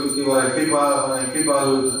একটু কি বলে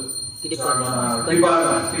কৃপালু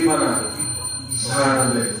ধারণা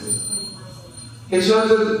ব্যক্তি। কিছু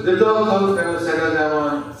দিত কেন সেটা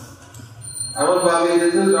যেমন এমন ভাবে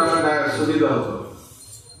দিত আমার সুবিধা হতো,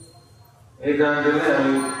 এই গান গেলে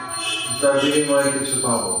আমি তার বিনিময়ে কিছু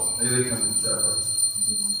পাবো, এরকম ব্যাপার।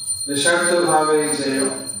 নিঃস্বার্থ ভাবে যে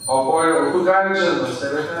অপরের উপকারের জন্য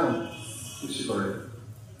সেরকম কিছু করে।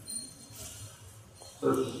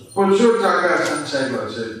 প্রচুর টাকা সঞ্চয়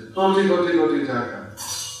করছে, কোটি কোটি কোটি টাকা।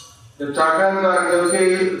 টাকাটা কেউকে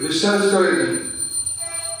বিশ্বাস করেনি,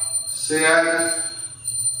 সে এক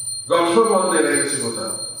গল্প বলতে রেখেছে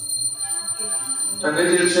কোথাও, তার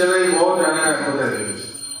নিজের ছেলে বউ জানে না কোথায় রেখেছে।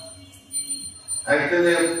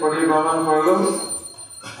 একদিনে পরিভ্রমণ করলো,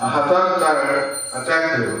 হঠাৎ তার অ্যাটাক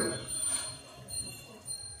হলো,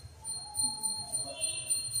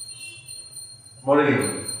 মরে গেল।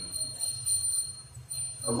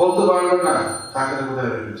 বলতে পারলো না টাকাটা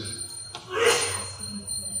কোথায় রেখেছে।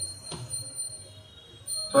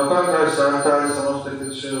 তখন তার সরকার সমস্ত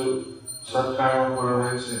কিছু সৎকার করা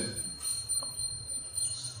হয়েছে।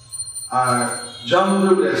 আর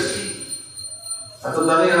জমদূত এসছে, এত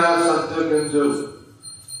দানি হওয়া সত্ত্বেও কিন্তু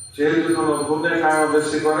যেহেতু কোনো পুণ্যের কারণ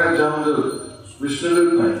বেশি করে, জমদূত বিষ্ণুদূত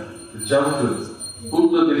নয়, জমদূত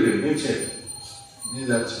উত্তর দিকে নিচে নিয়ে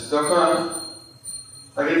যাচ্ছে। তখন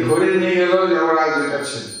তাকে ধরে নিয়ে গেল যমরাজের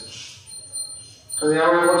কাছে।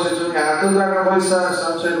 যমরাজ বলছে, তুমি এত টাকা পয়সা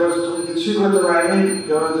সঞ্চয় করছো, তুমি কিছুই করতে পারিনি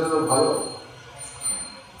জনের জন্য ভালো।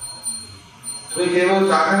 তুমি কেবল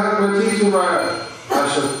টাকার প্রতি তোমার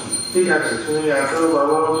আসক্তি, ঠিক আছে, তুমি এত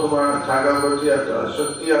ভালো, তোমার টাকার প্রতি এত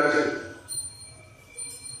আসক্তি আছে,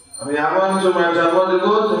 আমি এমন তোমার জন্ম দেব,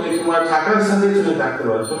 তুমি তোমার টাকার সাথে তুমি থাকতে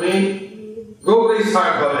পারো, তুমি গৌরী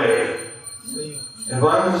সার হবে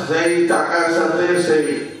এবং সেই টাকার সাথে সেই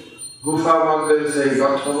গুফার মধ্যে সেই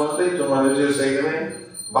গর্তের মধ্যে তোমাদের যে সেইখানে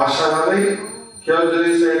বাসা হবে কেউ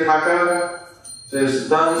যদি সেই টাকা যে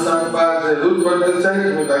দান সম্পদ যে লুট করতে চাই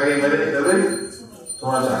তুমি তাকে মেরে দেবে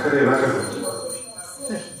তোমার চাকরি রাখা করতে পারবে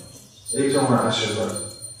এই তোমার আশীর্বাদ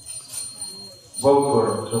ভোগ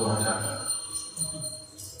করো তোমার টাকা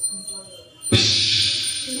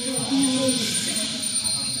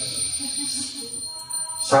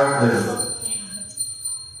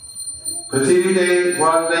পৃথিবীতে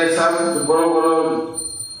সব বড় বড়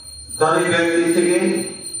ধনী ব্যক্তি থেকে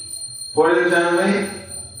পড়ে জানবে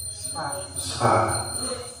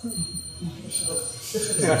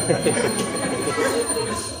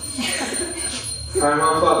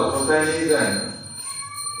কর্মফল কোথায় নিয়ে যায়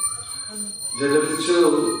যে কিছু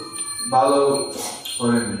ভালো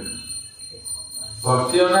করেনি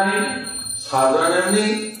ভক্তিও নাই সাধারণ এমনি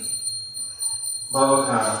ভালো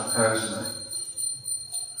কাজ নাই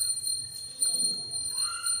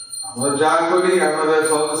আমরা যা করি আমাদের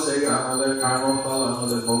ফল সেই আমাদের কর্মফল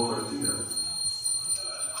আমাদের ভোগ করতে হবে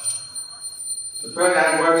প্রায়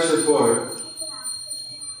 1 বছর পর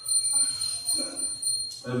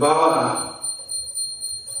বাবা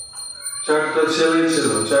চারটা ছেলে ছিল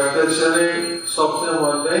চারটা ছেলে স্বপ্নের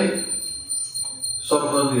মধ্যে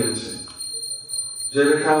স্বপ্ন দিয়েছে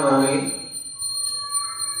যেরকম আমি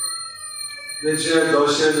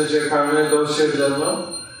নিজের কারণে দোষের জন্য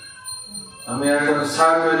আমি এখন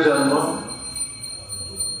সার্ভের জন্য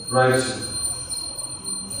রয়েছি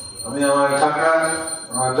আমি আমার টাকা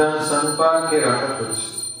আমার ধন সম্পদকে রক্ষা করছি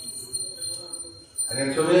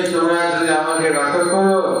তোমরা যদি আমাকে রক্ষা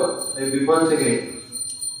করো এই বিপদ থেকে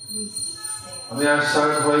আমি আর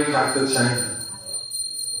সার্ভ হয়ে থাকতে চাই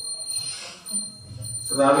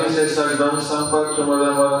না আমি সেই ধন সম্পদ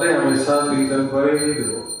তোমাদের মধ্যে আমি সব বিতরণ করে দিয়ে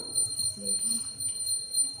দেবো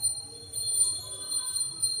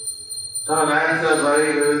তখন একটা বাড়ি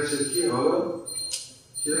রয়েছে কি হলো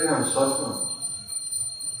কিরকম স্বপ্ন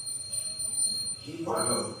কি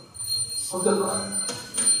পারো হতে পারে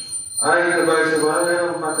আরেকটা বাড়িতে বলে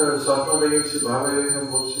মাত্র স্বপ্ন দেখেছি ভাবে এরকম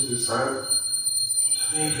বলছি যে স্যার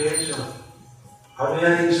তুমি পেয়েছ আমি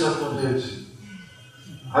একই স্বপ্ন পেয়েছি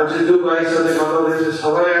আজ যে দু ভাইয়ের সাথে কথা বলেছে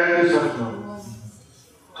সবাই একই স্বপ্ন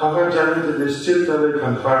তখন জানি যে নিশ্চিত তবে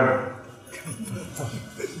কনফার্ম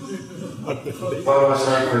বাবা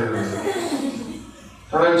স্যার করে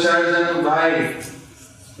তখন চারজন ভাই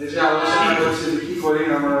এসে আলোচনা করছে কি করি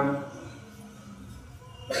আমরা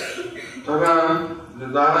তখন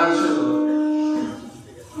দাদা ছিল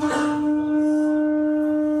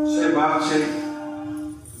সে ভাবছে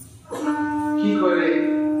কি করে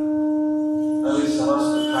আমি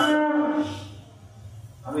সমস্ত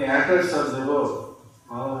আমি একার সাথ দেব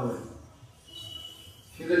ভালো হবে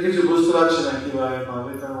কিন্তু কিছু বুঝতে পারছি না কিভাবে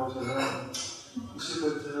পাবে তার বলছে কিছু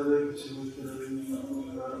করতে হবে কিছু করতে হবে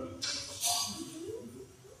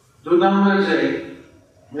 2 নম্বর যে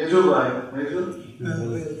মেজু ভাই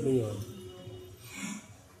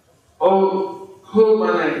ও খুব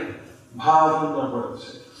মানে ভাবনা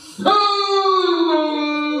করেছে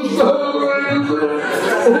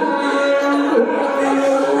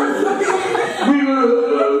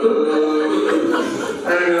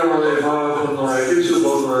কিছু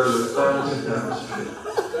বলবো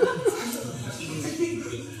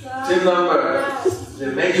 3 নম্বর যে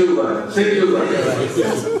মেজু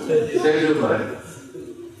ভাই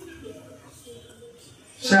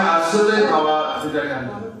সে আসলে বাবা যেটা কেন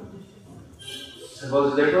সে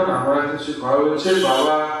বলছে দেখুন আমরা কিছু করা হচ্ছে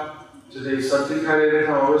বাবা যদি সত্যিকারে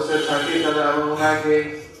এরকম অবস্থায় থাকে তাহলে আমার মনে হয়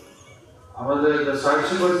আমাদের সার্চ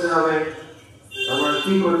করতে হবে আমরা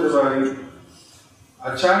কি করতে পারি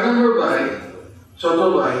আর 4 নম্বর ভাই ছোট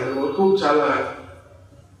ভাই ও খুব চালাক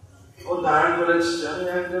ও ধারণ করেছে আমি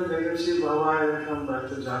একজন দেখেছি বাবা এরকম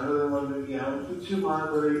একটা জঙ্গলের মধ্যে গিয়ে আমি কিছু মনে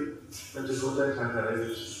করি কোথায় থাকা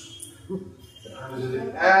রেখেছি আমি যদি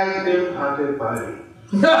একদিন হাতে পারি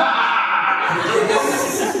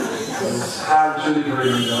সার চুরি করে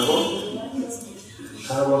নিয়ে যাবো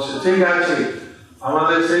তারা বলছে ঠিক আছে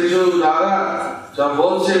আমাদের সেই দাদা যা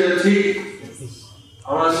বলছে ঠিক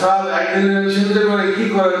আমরা সব একদিনের চিন্তা করে কি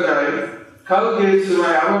করা যায় কালকে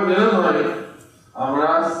সময় আবার মিলন হয় আমরা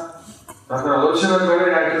তখন আলোচনা করে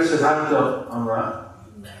একটা সিদ্ধান্ত আমরা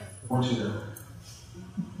পৌঁছে দেব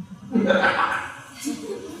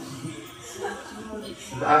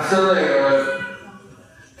আসলে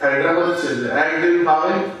কারিটা হচ্ছে যে একদিন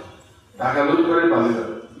পাবে টাকা লুট করে পালিয়ে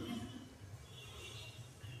যাবে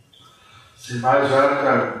সে ভাই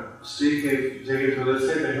সরকার স্ত্রীকে জেগে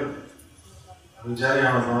তুলেছে দেখো আমি জানি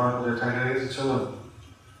আমার বাবা কোথায় টাকা রেখেছে চলো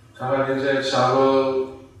তারা নিজের ছাগল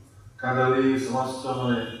কাদালি সমস্ত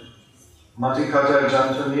মাটি কাটার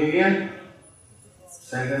যন্ত্র নিয়ে গিয়ে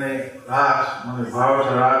সেখানে রাত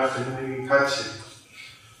 12টা রাত সেখানে খাচ্ছে।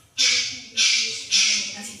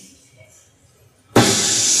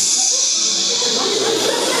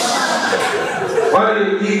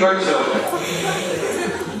 কি করছো?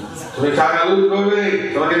 তুমি টাকা লুট করবে,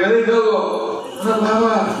 তোমাকে মেরে ফেলবো।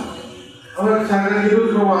 বাবা, আমরা টাকা কি লুট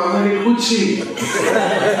করবো? আপনাকে খুঁজছি।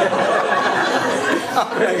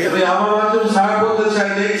 আমি আমার মাধ্যমে সারা করতে চাই,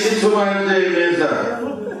 দেখছি তোমার যে মেয়েটা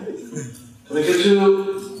তুমি কিছু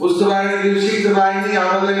বুঝতে পারিনি, কিছু শিখতে পারিনি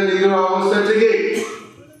আমাদের নিজের অবস্থা থেকে,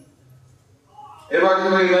 এবার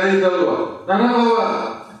তোমাকে মেরে ফেলবো। না না বাবা,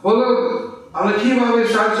 বলো আমরা কিভাবে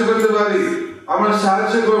সাহায্য করতে পারি? আমরা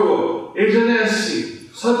সাহায্য করবো, এই জন্য এসছি।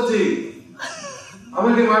 সত্যি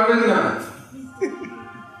আমাকে মারবেন না,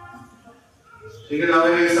 ঠিক আছে?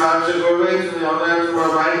 আমাকে সাহায্য করবে, তুমি তোমার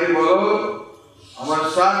ভাইকে বলো আমার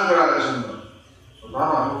শ্রাদ্ধ করার জন্য।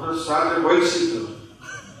 বাবা, আমি তো শ্রাদ্ধে বলছি তো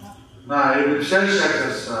না, এই বিশেষ একটা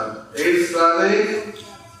শ্রাদ্ধ। এই শ্রাদ্ধে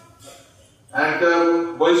একটা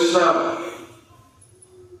বৈষ্ণব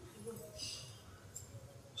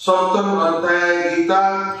সপ্তম অধ্যায় গীতা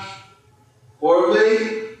পড়বে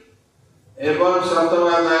এবং সপ্তম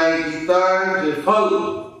অধ্যায় গীতার যে ফল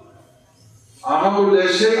আমার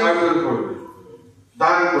উদ্দেশ্যে অর্পণ করবে,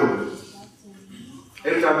 দান করবে।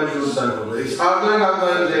 এটা আমি উদ্ধার করবো। এই সাধের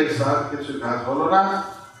আপনার যে সাধ কিছু কাজ হলো না,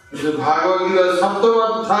 কিন্তু ভাগবত গীতার সপ্তম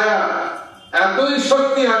অধ্যায় এতই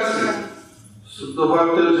শক্তি আছে, শুদ্ধ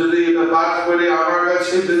ভক্ত যদি এটা পাঠ করে আমার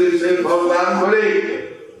কাছে যদি সেই ফল দান করে,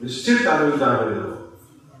 নিশ্চিত আমি উদ্ধার হয়ে যাবো।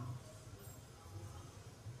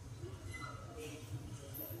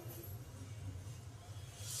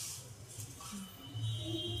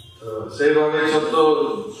 সেইভাবে ছোট্ট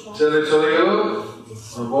ছেলে চলে গেল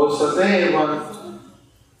বউর সাথে, এবং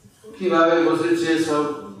কিভাবে বসেছে সব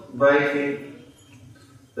বাইকে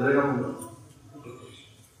এরকম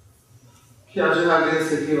কি আছে আগে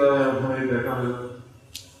সে কিভাবে আপনাকে দেখা হলো।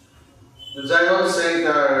 যাই হোক, সেই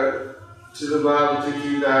তার চিরবাদ থেকে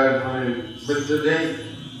তার মৃত্যু দিন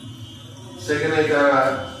সেখানে তারা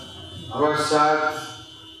আবার সাত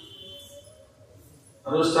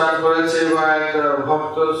অনুষ্ঠান করেছে, বা একটা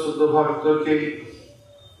ভক্ত শুদ্ধ ভক্তকে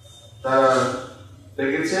তারা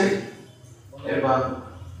দেখেছে এবং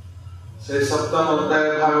সেই সপ্তম অধ্যায়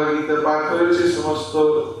ভাগবত গীতা পাঠ করেছে, সমস্ত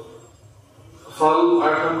ফল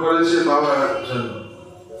অর্পণ করেছে বাবার জন্য।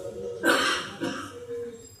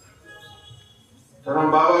 তখন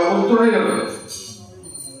বাবা মুক্ত হয়ে গেল,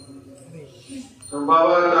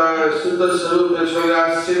 বাবা তার শুদ্ধ স্বরূপে চলে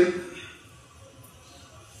আসছে,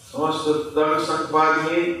 সমস্ত দর্শকবাদ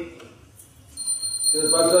নিয়ে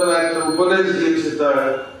একটা উপদেশ দিয়েছে তার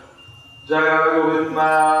জয়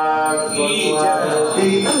গোবিন্দনাথ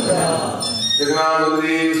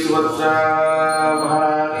জগন্নাথদেব সুভদ্রা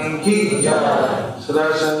মহারানী কি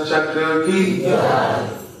সুদর্শন চক্র কি।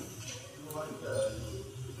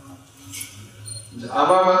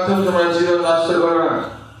 আমার মাধ্যমে তোমার জীবন নষ্ট করো না।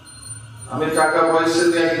 আমি টাকা পয়সা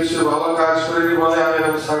দিয়ে কিছু ভালো কাজ করিনি বলে আমি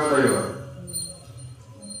এরকম সার্ভ করিব।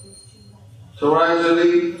 তোমরা যদি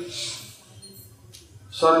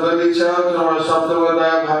সদ্গতি চাও, তোমরা সপ্তম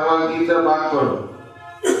অধ্যায় ভাগবত গীতা পাঠ করো,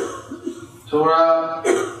 তোমরা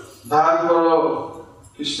দান করো,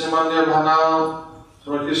 কৃষ্ণ মন্দির বানাও,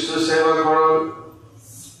 তোমরা কৃষ্ণ সেবা করো,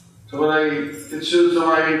 তোমরা কিছু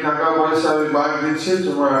তোমার এই টাকা পয়সা আমি ভাগ দিচ্ছি,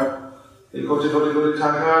 তোমার এই কোটি কোটি কোটি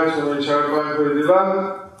টাকা তুমি 4 ভাগ করে দিলাম,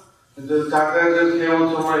 কিন্তু টাকা যে কেউ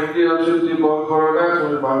তোমার ইন্দ্রিয় অশুদ্ধি বল করো না,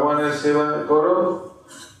 তুমি ভগবানের সেবা করো,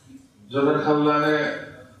 জনকল্যাণে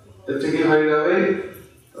এটুকু হয়ে যাবে,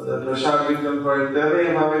 তাদের প্রসাদ বিতরণ করে দিতে হবে,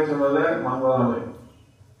 এভাবে তোমাদের মঙ্গল হবে।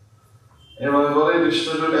 এভাবে বলে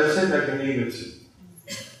বিষ্ণুদূত এসে তাকে নিয়ে গেছে।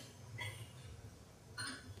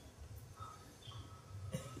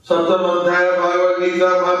 সপ্তম অধ্যায় ভাগবত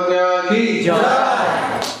গীতা ভাগ্যা কি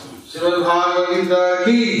শ্রীমদ ভাগবত গীতা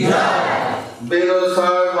কি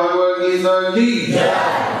বেদসার ভাগবত গীতা কি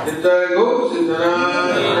জয় গো সিদ্ধনাথ।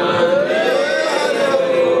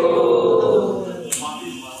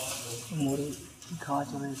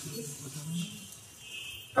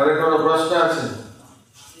 আরে কোনো প্রশ্ন আছে?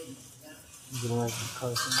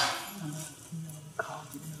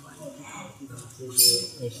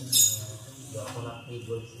 যখন আপনি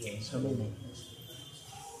বলছিলেন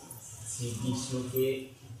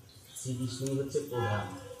শ্রী বিষ্ণু হচ্ছে প্রধান,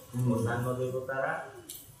 অন্যান্য দেবতারা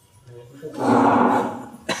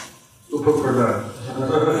উপপ্রধান।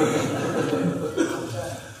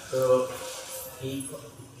 তো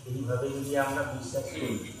এইভাবে যদি আমরা বিশ্বাস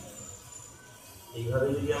করি,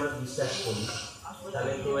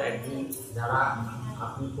 তাহলে তো একদিন যারা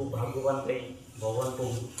আপনি খুব ভাগ্যবান ভগবান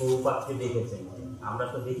প্রভুপাদকে দেখেছেন, আমরা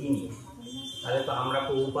তো দেখিনি, তাহলে তো আমরা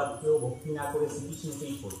প্রভুপাদকেও ভক্তি না করে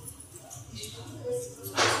শ্রীকৃষ্ণকেই করি।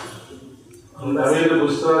 আমি এটা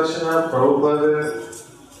বুঝতে পারছি না,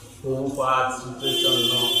 প্রভুপাদ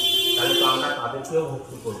শ্রীচৈতন্য, তাহলে তো আমরা তাদেরকেও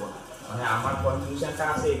ভক্তি করবো না। মানে আমার কনফিউশনটা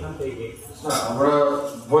আছে এখান থেকে। আমরা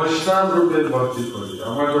বৈষ্ণব রূপে ভক্তি করি,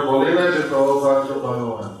 আমরা তো বলি না যে প্রভুপাদ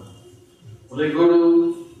ভগবান, উনি গুরু,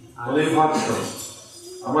 উনি ভক্ত।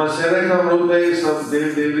 আমরা সেরকম রূপে সব দেব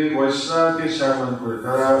দেবী বৈষ্ণবকে সম্মান করি,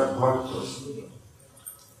 তারা ভক্ত,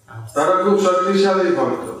 তারা খুব শক্তিশালী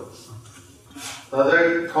ভক্ত, তাদের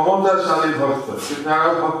ক্ষমতাশালী ভক্ত, কিন্তু তারা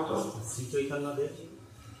ভক্ত।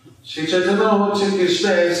 শ্রী চৈতন্য হচ্ছে কৃষ্ণ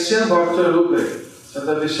এসছেন ভক্ত রূপে,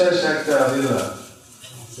 সেটা বিশেষ একটা লীলা।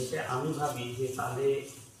 সেটা আমি ভাবি যে তাহলে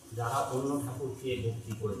যারা অন্য ঠাকুরকে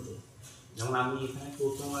ভক্তি করেছে, যেমন আমি এখানে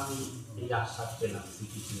প্রথম আমি এই আশ্বাস পেলাম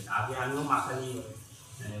শ্রীকৃষ্ণের, আগে আমিও মাতালি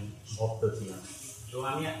ভক্ত ছিলাম। তো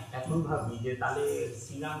আমি এখন ভাবি যে তাহলে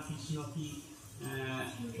শ্রীরামকৃষ্ণ কি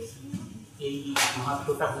এই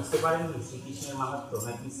মাহাত্ম্যটা বুঝতে পারেননি, শ্রীকৃষ্ণের মাহাত্ম্য,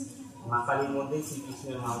 নাকি মাতালির মধ্যেই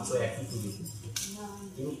শ্রীকৃষ্ণের মাহাত্ম্য একই তুলে?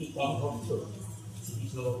 তিনি কি কম ভক্ত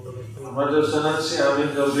শ্রীকৃষ্ণ ভক্ত? আমরা যে শোনাচ্ছি, আমি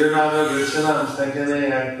গভীরনাথে গেছিলাম, সেখানে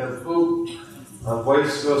একটা খুব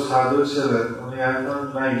বয়স্ক সাধু ছিলেন, উনি এখন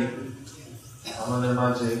নাই আমাদের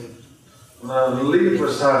মাঝে, ওনার লিলি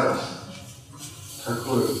প্রসাদ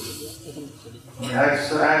ঠাকুর,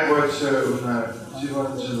 101 বছর ওনার জীবন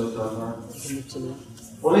ছিল তখন।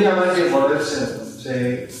 উনি আমাকে বলেছেন যে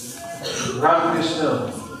রামকৃষ্ণ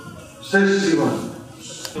শেষ জীবন,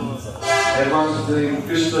 এবং তিনি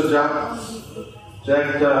কৃষ্ণ জাপ যে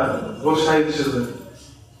একটা গোসাই ছিলেন,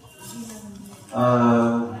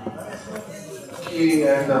 কি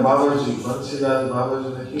একটা বাবাজি, বংশীদাস বাবাজি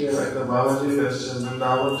নাকি একটা বাবাজি এসছেন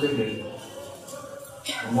বৃন্দাবন থেকে,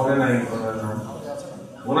 মনে নাই ওনার নাম।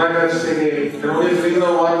 ওনার কাছ থেকে উনি বিভিন্ন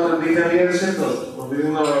মত দীক্ষা নিয়েছে, তো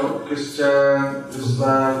বিভিন্ন খ্রিস্টান,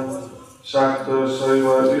 ইসলাম, শাক্ত, শৈব,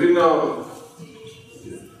 বিভিন্ন,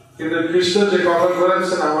 কিন্তু কৃষ্ণ যে কথা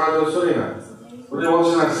করেছেন আমরা তো শুনি না। উনি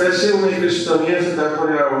বলছেন না, শেষে উনি কৃষ্ণ নিয়েছে,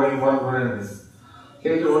 তারপরে আর উনি মন ভরেননি।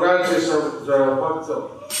 কিন্তু ওনার যেসব যারা ভক্ত,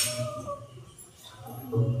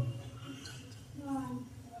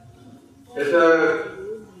 এটা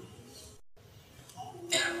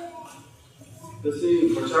বেশি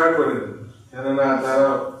প্রচার করেন, কেননা তারা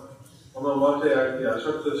কোনো মতে আর কি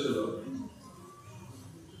আসক্ত ছিল,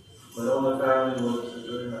 অন্য কারণে বলছে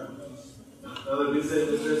না, তাদের বিশেষ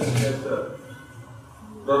বিশেষ একটা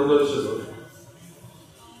দ্বন্দ্ব ছিল।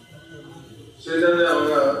 সেই জন্য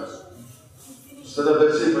আমরা সেটা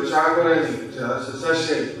বেশি প্রচার করেনি, যে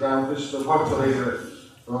শেষে রামকৃষ্ণ ভক্ত হয়ে গেলে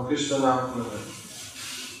এবং কৃষ্ণ নাম করবেন।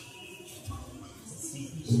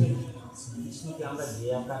 শ্রীকৃষ্ণকে আমরা যে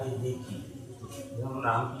আকারে দেখি, যেমন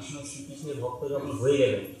রামকৃষ্ণ শ্রীকৃষ্ণের ভক্ত যখন হয়ে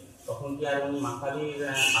গেলেন, তখন কি আর উনি মাতালির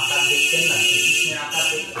আকার দেখতেন না, শ্রীকৃষ্ণের আকার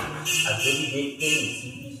দেখতেন? আর যদি দেখতেন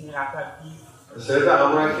শ্রীকৃষ্ণের আকার কি, সেটা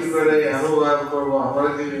আমরা কি করে অনুবাদ করবো, আমরা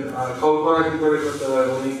কি কল্পনা কি করে করতে পারি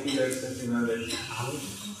উনি কি দেখছেন কি না দেখছেন?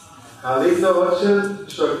 খালি তো হচ্ছে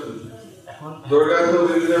শক্তি। এখন দুর্গা তো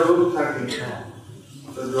বিভিন্ন রূপ থাকে,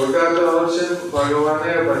 তো দুর্গা তো হচ্ছে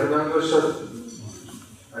ভগবানের বাহিরাঙ্গ শক্তি।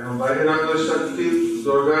 এখন বাহিরাঙ্গ শক্তি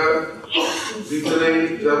দুর্গা ভিতরে,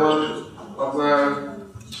 যেমন আপনার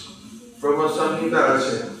ব্রহ্মসংহিতা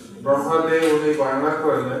আছে, ব্রহ্মদেব উনি বর্ণনা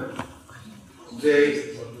করলেন যে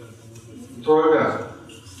দুর্গা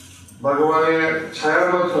ভগবানের ছায়ার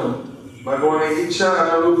মতন, ভগবানের ইচ্ছা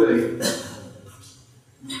অনুরূপে,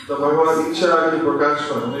 তো ভগবান ইচ্ছা আর কি প্রকাশ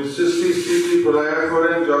করেন, উনি সৃষ্টি স্থিতি প্রলয়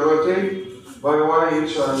করেন জগতে ভগবানের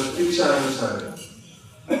ইচ্ছা অনুসারে।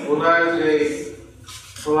 ওনার যে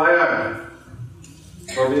প্রলয়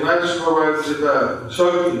বিনাশ করবার যেটা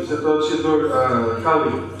শক্তি, সেটা হচ্ছে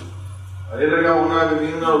কালী। এরকম ওনার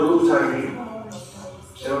বিভিন্ন রূপ থাকে,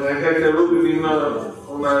 এবং এক একটা রূপ বিভিন্ন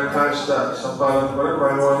ওনার কাজটা সম্পাদন করেন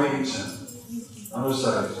ভগবানের ইচ্ছা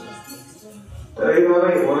অনুসারে। তো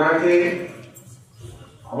এইভাবে ওনাকে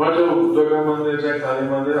আমরা তো দুর্গা মন্দির যাই, কালী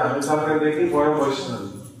মন্দির, আমি তাকে দেখি বড় বৈষ্ণব,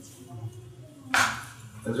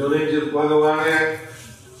 যদি যে ভগবানের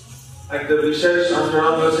একটা বিশেষ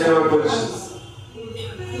অন্তরঙ্গ সেবা করছে,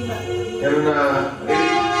 কেননা এই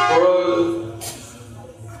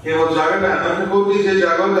কেবল জায়গাটা আমাকে বলতে যে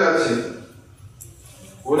জায়গাটা আছে,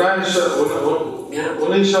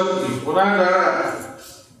 উনি শক্তি, ওনার দ্বারা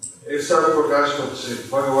ঈশ্বর প্রকাশ করছে,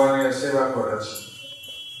 ভগবানের সেবা করাচ্ছে।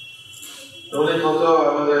 উনি কত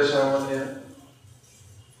আমাদের সামনে,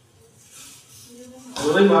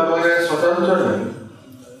 উনি ভগবানের স্বতন্ত্র নয়,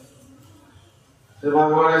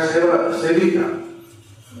 ভগবানের সেবা সেবিকা,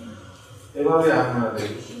 এভাবে আমরা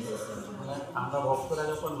দেখি। আমরা ভক্তরা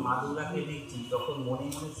যখন মা দুর্গাকে দেখছি তখন মনে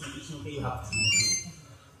মনে শ্রীকৃষ্ণকেই ভাবছি।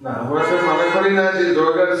 না, আমরা তো মনে করি না যে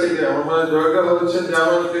দুর্গার থেকে, আমরা দুর্গা হচ্ছে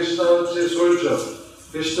যেমন কৃষ্ণ হচ্ছে সূর্য,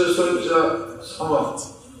 কৃষ্ণ সূর্য সমান।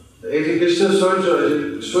 এই যে কৃষ্ণ সূর্য,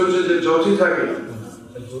 সূর্য যে জ্যোতি থাকে,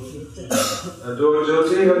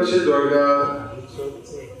 জ্যোতি হচ্ছে দুর্গা,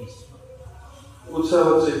 উৎসাহ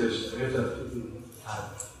হচ্ছে কৃষ্ণ। এটা আর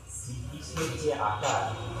শ্রীকৃষ্ণের যে আকার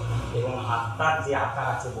এবং আত্মার যে আকার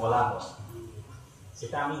আছে বলা হয়,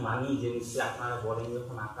 সেটা আমি মানি যে নিশ্চয়ই আপনারা বলেন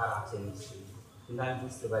যখন আকার আছে নিশ্চয়ই, কিন্তু আমি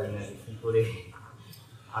বুঝতে পারি না যে কি করে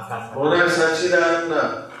আকার। ওনার সচ্চিদানন্দ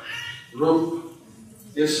রূপ,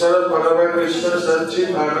 ঈশ্বর পরম কৃষ্ণ সচ্চিদ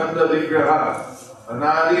আনন্দ বিগ্রহ,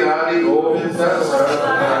 অনাদি আদি গোবিন্দ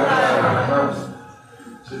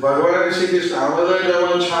ভগবান শ্রীকৃষ্ণ আমাদের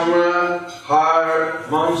যেমন চামড়া, হাড়,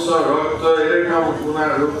 মাংস, রক্ত, এরকম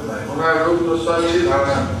ওনার রূপ নাই। ওনার রূপ তো সচ্চিদ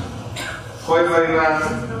আনন্দ, ক্ষয় হয় না।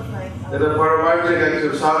 এটা পরমার্থিক একটু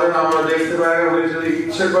সাধারণ আমরা দেখতে পাই। উনি যদি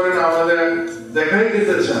ইচ্ছে করেন আমাদের দেখাই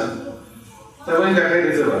দিতে চান, তবে দেখাই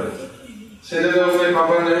দিতে পারে। সেটা উনি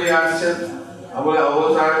কখন নেমে আসছেন, আমাদের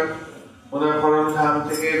অবতার ওনার পরম ধাম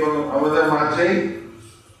থেকে, এবং আমাদের মাঝে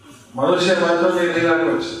মানুষের মাধ্যমে লীলা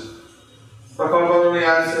করছে। তখন উনি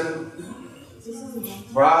আসছেন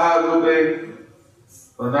ব্রাহ্মা রূপে,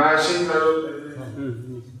 নরসিংহ রূপে,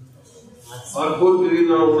 অদ্ভুত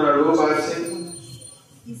বিভিন্ন ওনার রূপ আছে।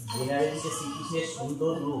 শ্রীকৃষ্ণের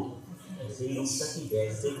সুন্দর রূপ, সেই রূপটা কি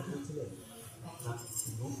ব্যাসদেব দেখেছিলেন?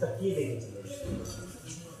 রূপটা কে দেখেছিলেন?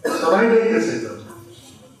 সবাই দেখেছে।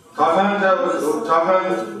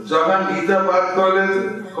 যখন গীতা পাঠ করলেন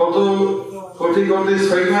কত কোটি কোটি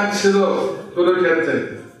সৈন্য ছিল কুরুক্ষেত্রে,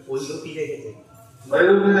 ওই রূপই দেখেছে, ওই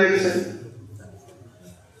রূপে দেখছে।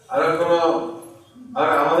 আর কোন আর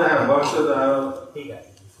আমাদের ভক্ত ঠিক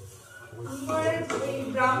আছে।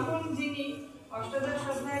 ব্রাহ্মণ যিনি অষ্টাদশ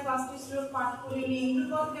অধ্যায় 5টি শ্লোক পাঠ করলেন,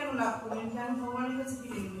 ইন্দ্রপদ কেন লাভ করলেন, কেন ভগবানের কাছে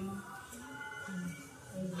ফিরে গেলেন?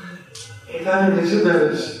 এটা আমি নিচে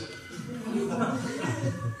ভেবেছি,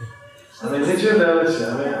 আমি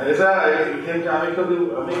এটা আমি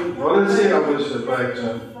বলেছি অবশ্য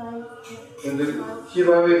কয়েকজন, কিন্তু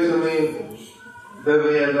কিভাবে তুমি ভেবে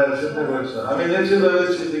এটা চিন্তা করছো? আমি নিচে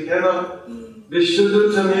ভেবেছি যে কেন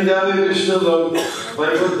বিশ্বদূত নিয়ে যাবে বিষ্ণু লোক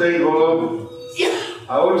বৈকুণ্ঠে গোলক,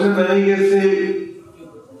 আর ওটা নেমে গেছে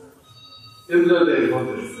ইন্দ্রদেব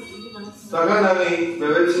হতে। তখন আমি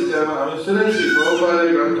ভেবেছি যে আমি শুনেছি বহুবারের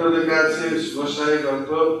গ্রন্থ লেখা আছে, গোসাই গ্রন্থ,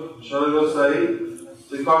 স্বর্গসাই,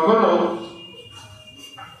 যে কখনো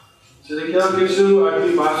যদি কেউ কিছু আর কি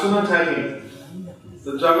বাসনা থাকে, তো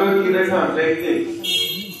জগৎ কি দেখান দেখতে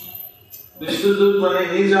বিশ্বদূত মানে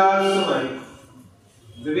নিয়ে যাওয়ার সময়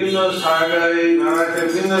বিভিন্ন জায়গায়,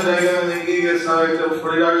 বিভিন্ন জায়গায় নিয়ে গিয়ে সব একটা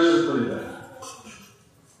পরিদর্শন করে যায়।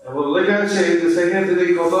 এবং লেখা আছে যে সেখানে যদি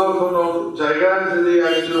কোথাও কোনো জায়গায় যদি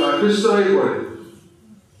একটু আকৃষ্ট হয়ে পড়ে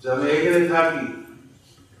যে আমি এখানে থাকি,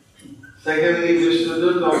 সেখানে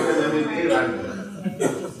বিশ্বদূত ওকে নামে দিয়ে রাখবে।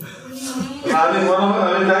 আমি মনে হয়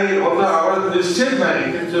আমি তাই আমার নিশ্চিত নাই,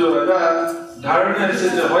 কিন্তু একটা ধারণা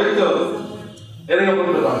এসেছে হয়তো এরকম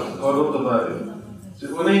করতে পারে যে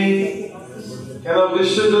উনি কেন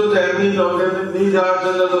বিশ্বদূত এমনি নিয়ে যাওয়ার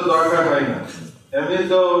জন্য তো দরকার হয় না, এমনি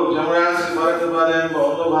তো যমরাজ মারাতে পারেন বা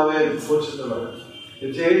অন্যভাবে পৌঁছতে পারেন।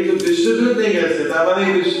 যেহেতু বিশ্বদূত নিয়ে গেছে, তার মানে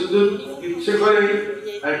বিশ্বদূত ইচ্ছে করে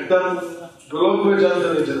একদম গোলক পর্যন্ত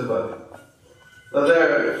নিয়ে যেতে পারে তাদের।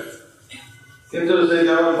 কিন্তু সেই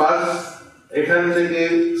যেমন বাস এখান থেকে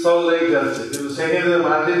সল্ট লেক যাচ্ছে, কিন্তু সেখানে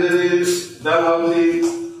মাঝে যদি ডালহাউসি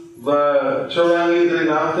বা চৌরাঙ্গি যদি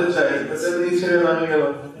নামতে চাই, তাহলে ছেড়ে নামে গেল,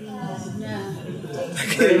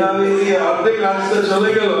 অর্ধেক রাস্তা চলে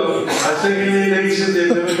গেল, আর সেখানে দেখছি যে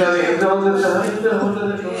তুমি তাহলে এটা হতে চাই, এটা হতে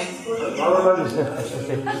ভালো লাগছে।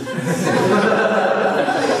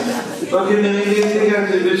 তোকে নেমে গিয়ে ঠিক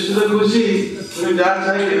আছে, বিশ্বটা খুশি, তুমি যা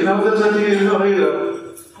চাই এটা হতে চাচ্ছি, এটা হয়ে গেল।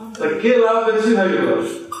 কে লাভ বেশি হয়ে গেল,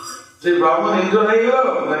 যে ব্রাহ্মণ ইন্দ্র হয়ে গেল,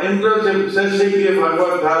 না ইন্দ্র যে শেষে গিয়ে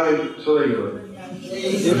ভগবান ধামে চলে গেল?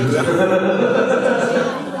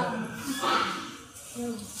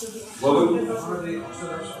 বলুন,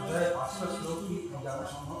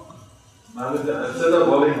 আমি সেটা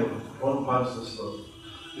বলি কোন 5টা শ্লোক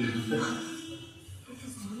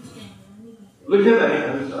লিখে নাই,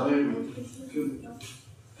 আমি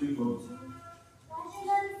কি বলবো।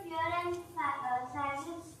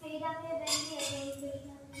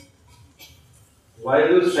 Why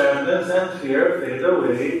do sadness and fear fade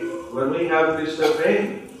away when we have Krishna pain?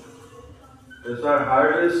 Because our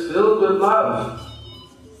heart is filled with love,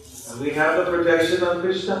 and we have the protection of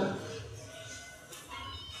Krishna.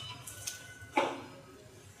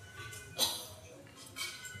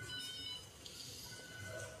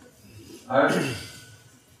 Any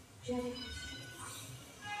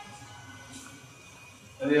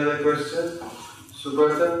other question?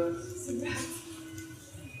 Subrata?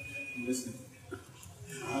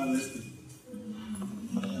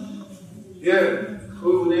 Yeah,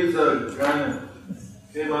 who needs a garment?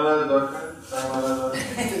 Hey, Mala Dorka? Mala Dorka?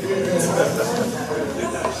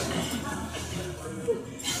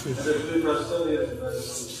 That's a free question, yes.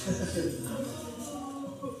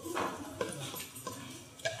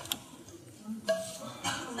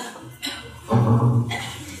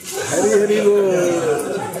 Hari Hari Bol.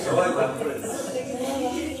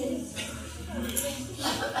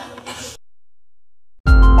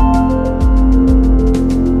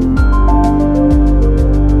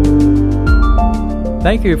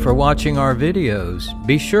 Thank you for watching our videos.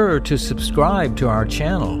 Be sure to subscribe to our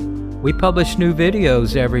channel. We publish new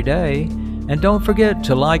videos every day, and don't forget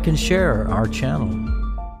to like and share our channel.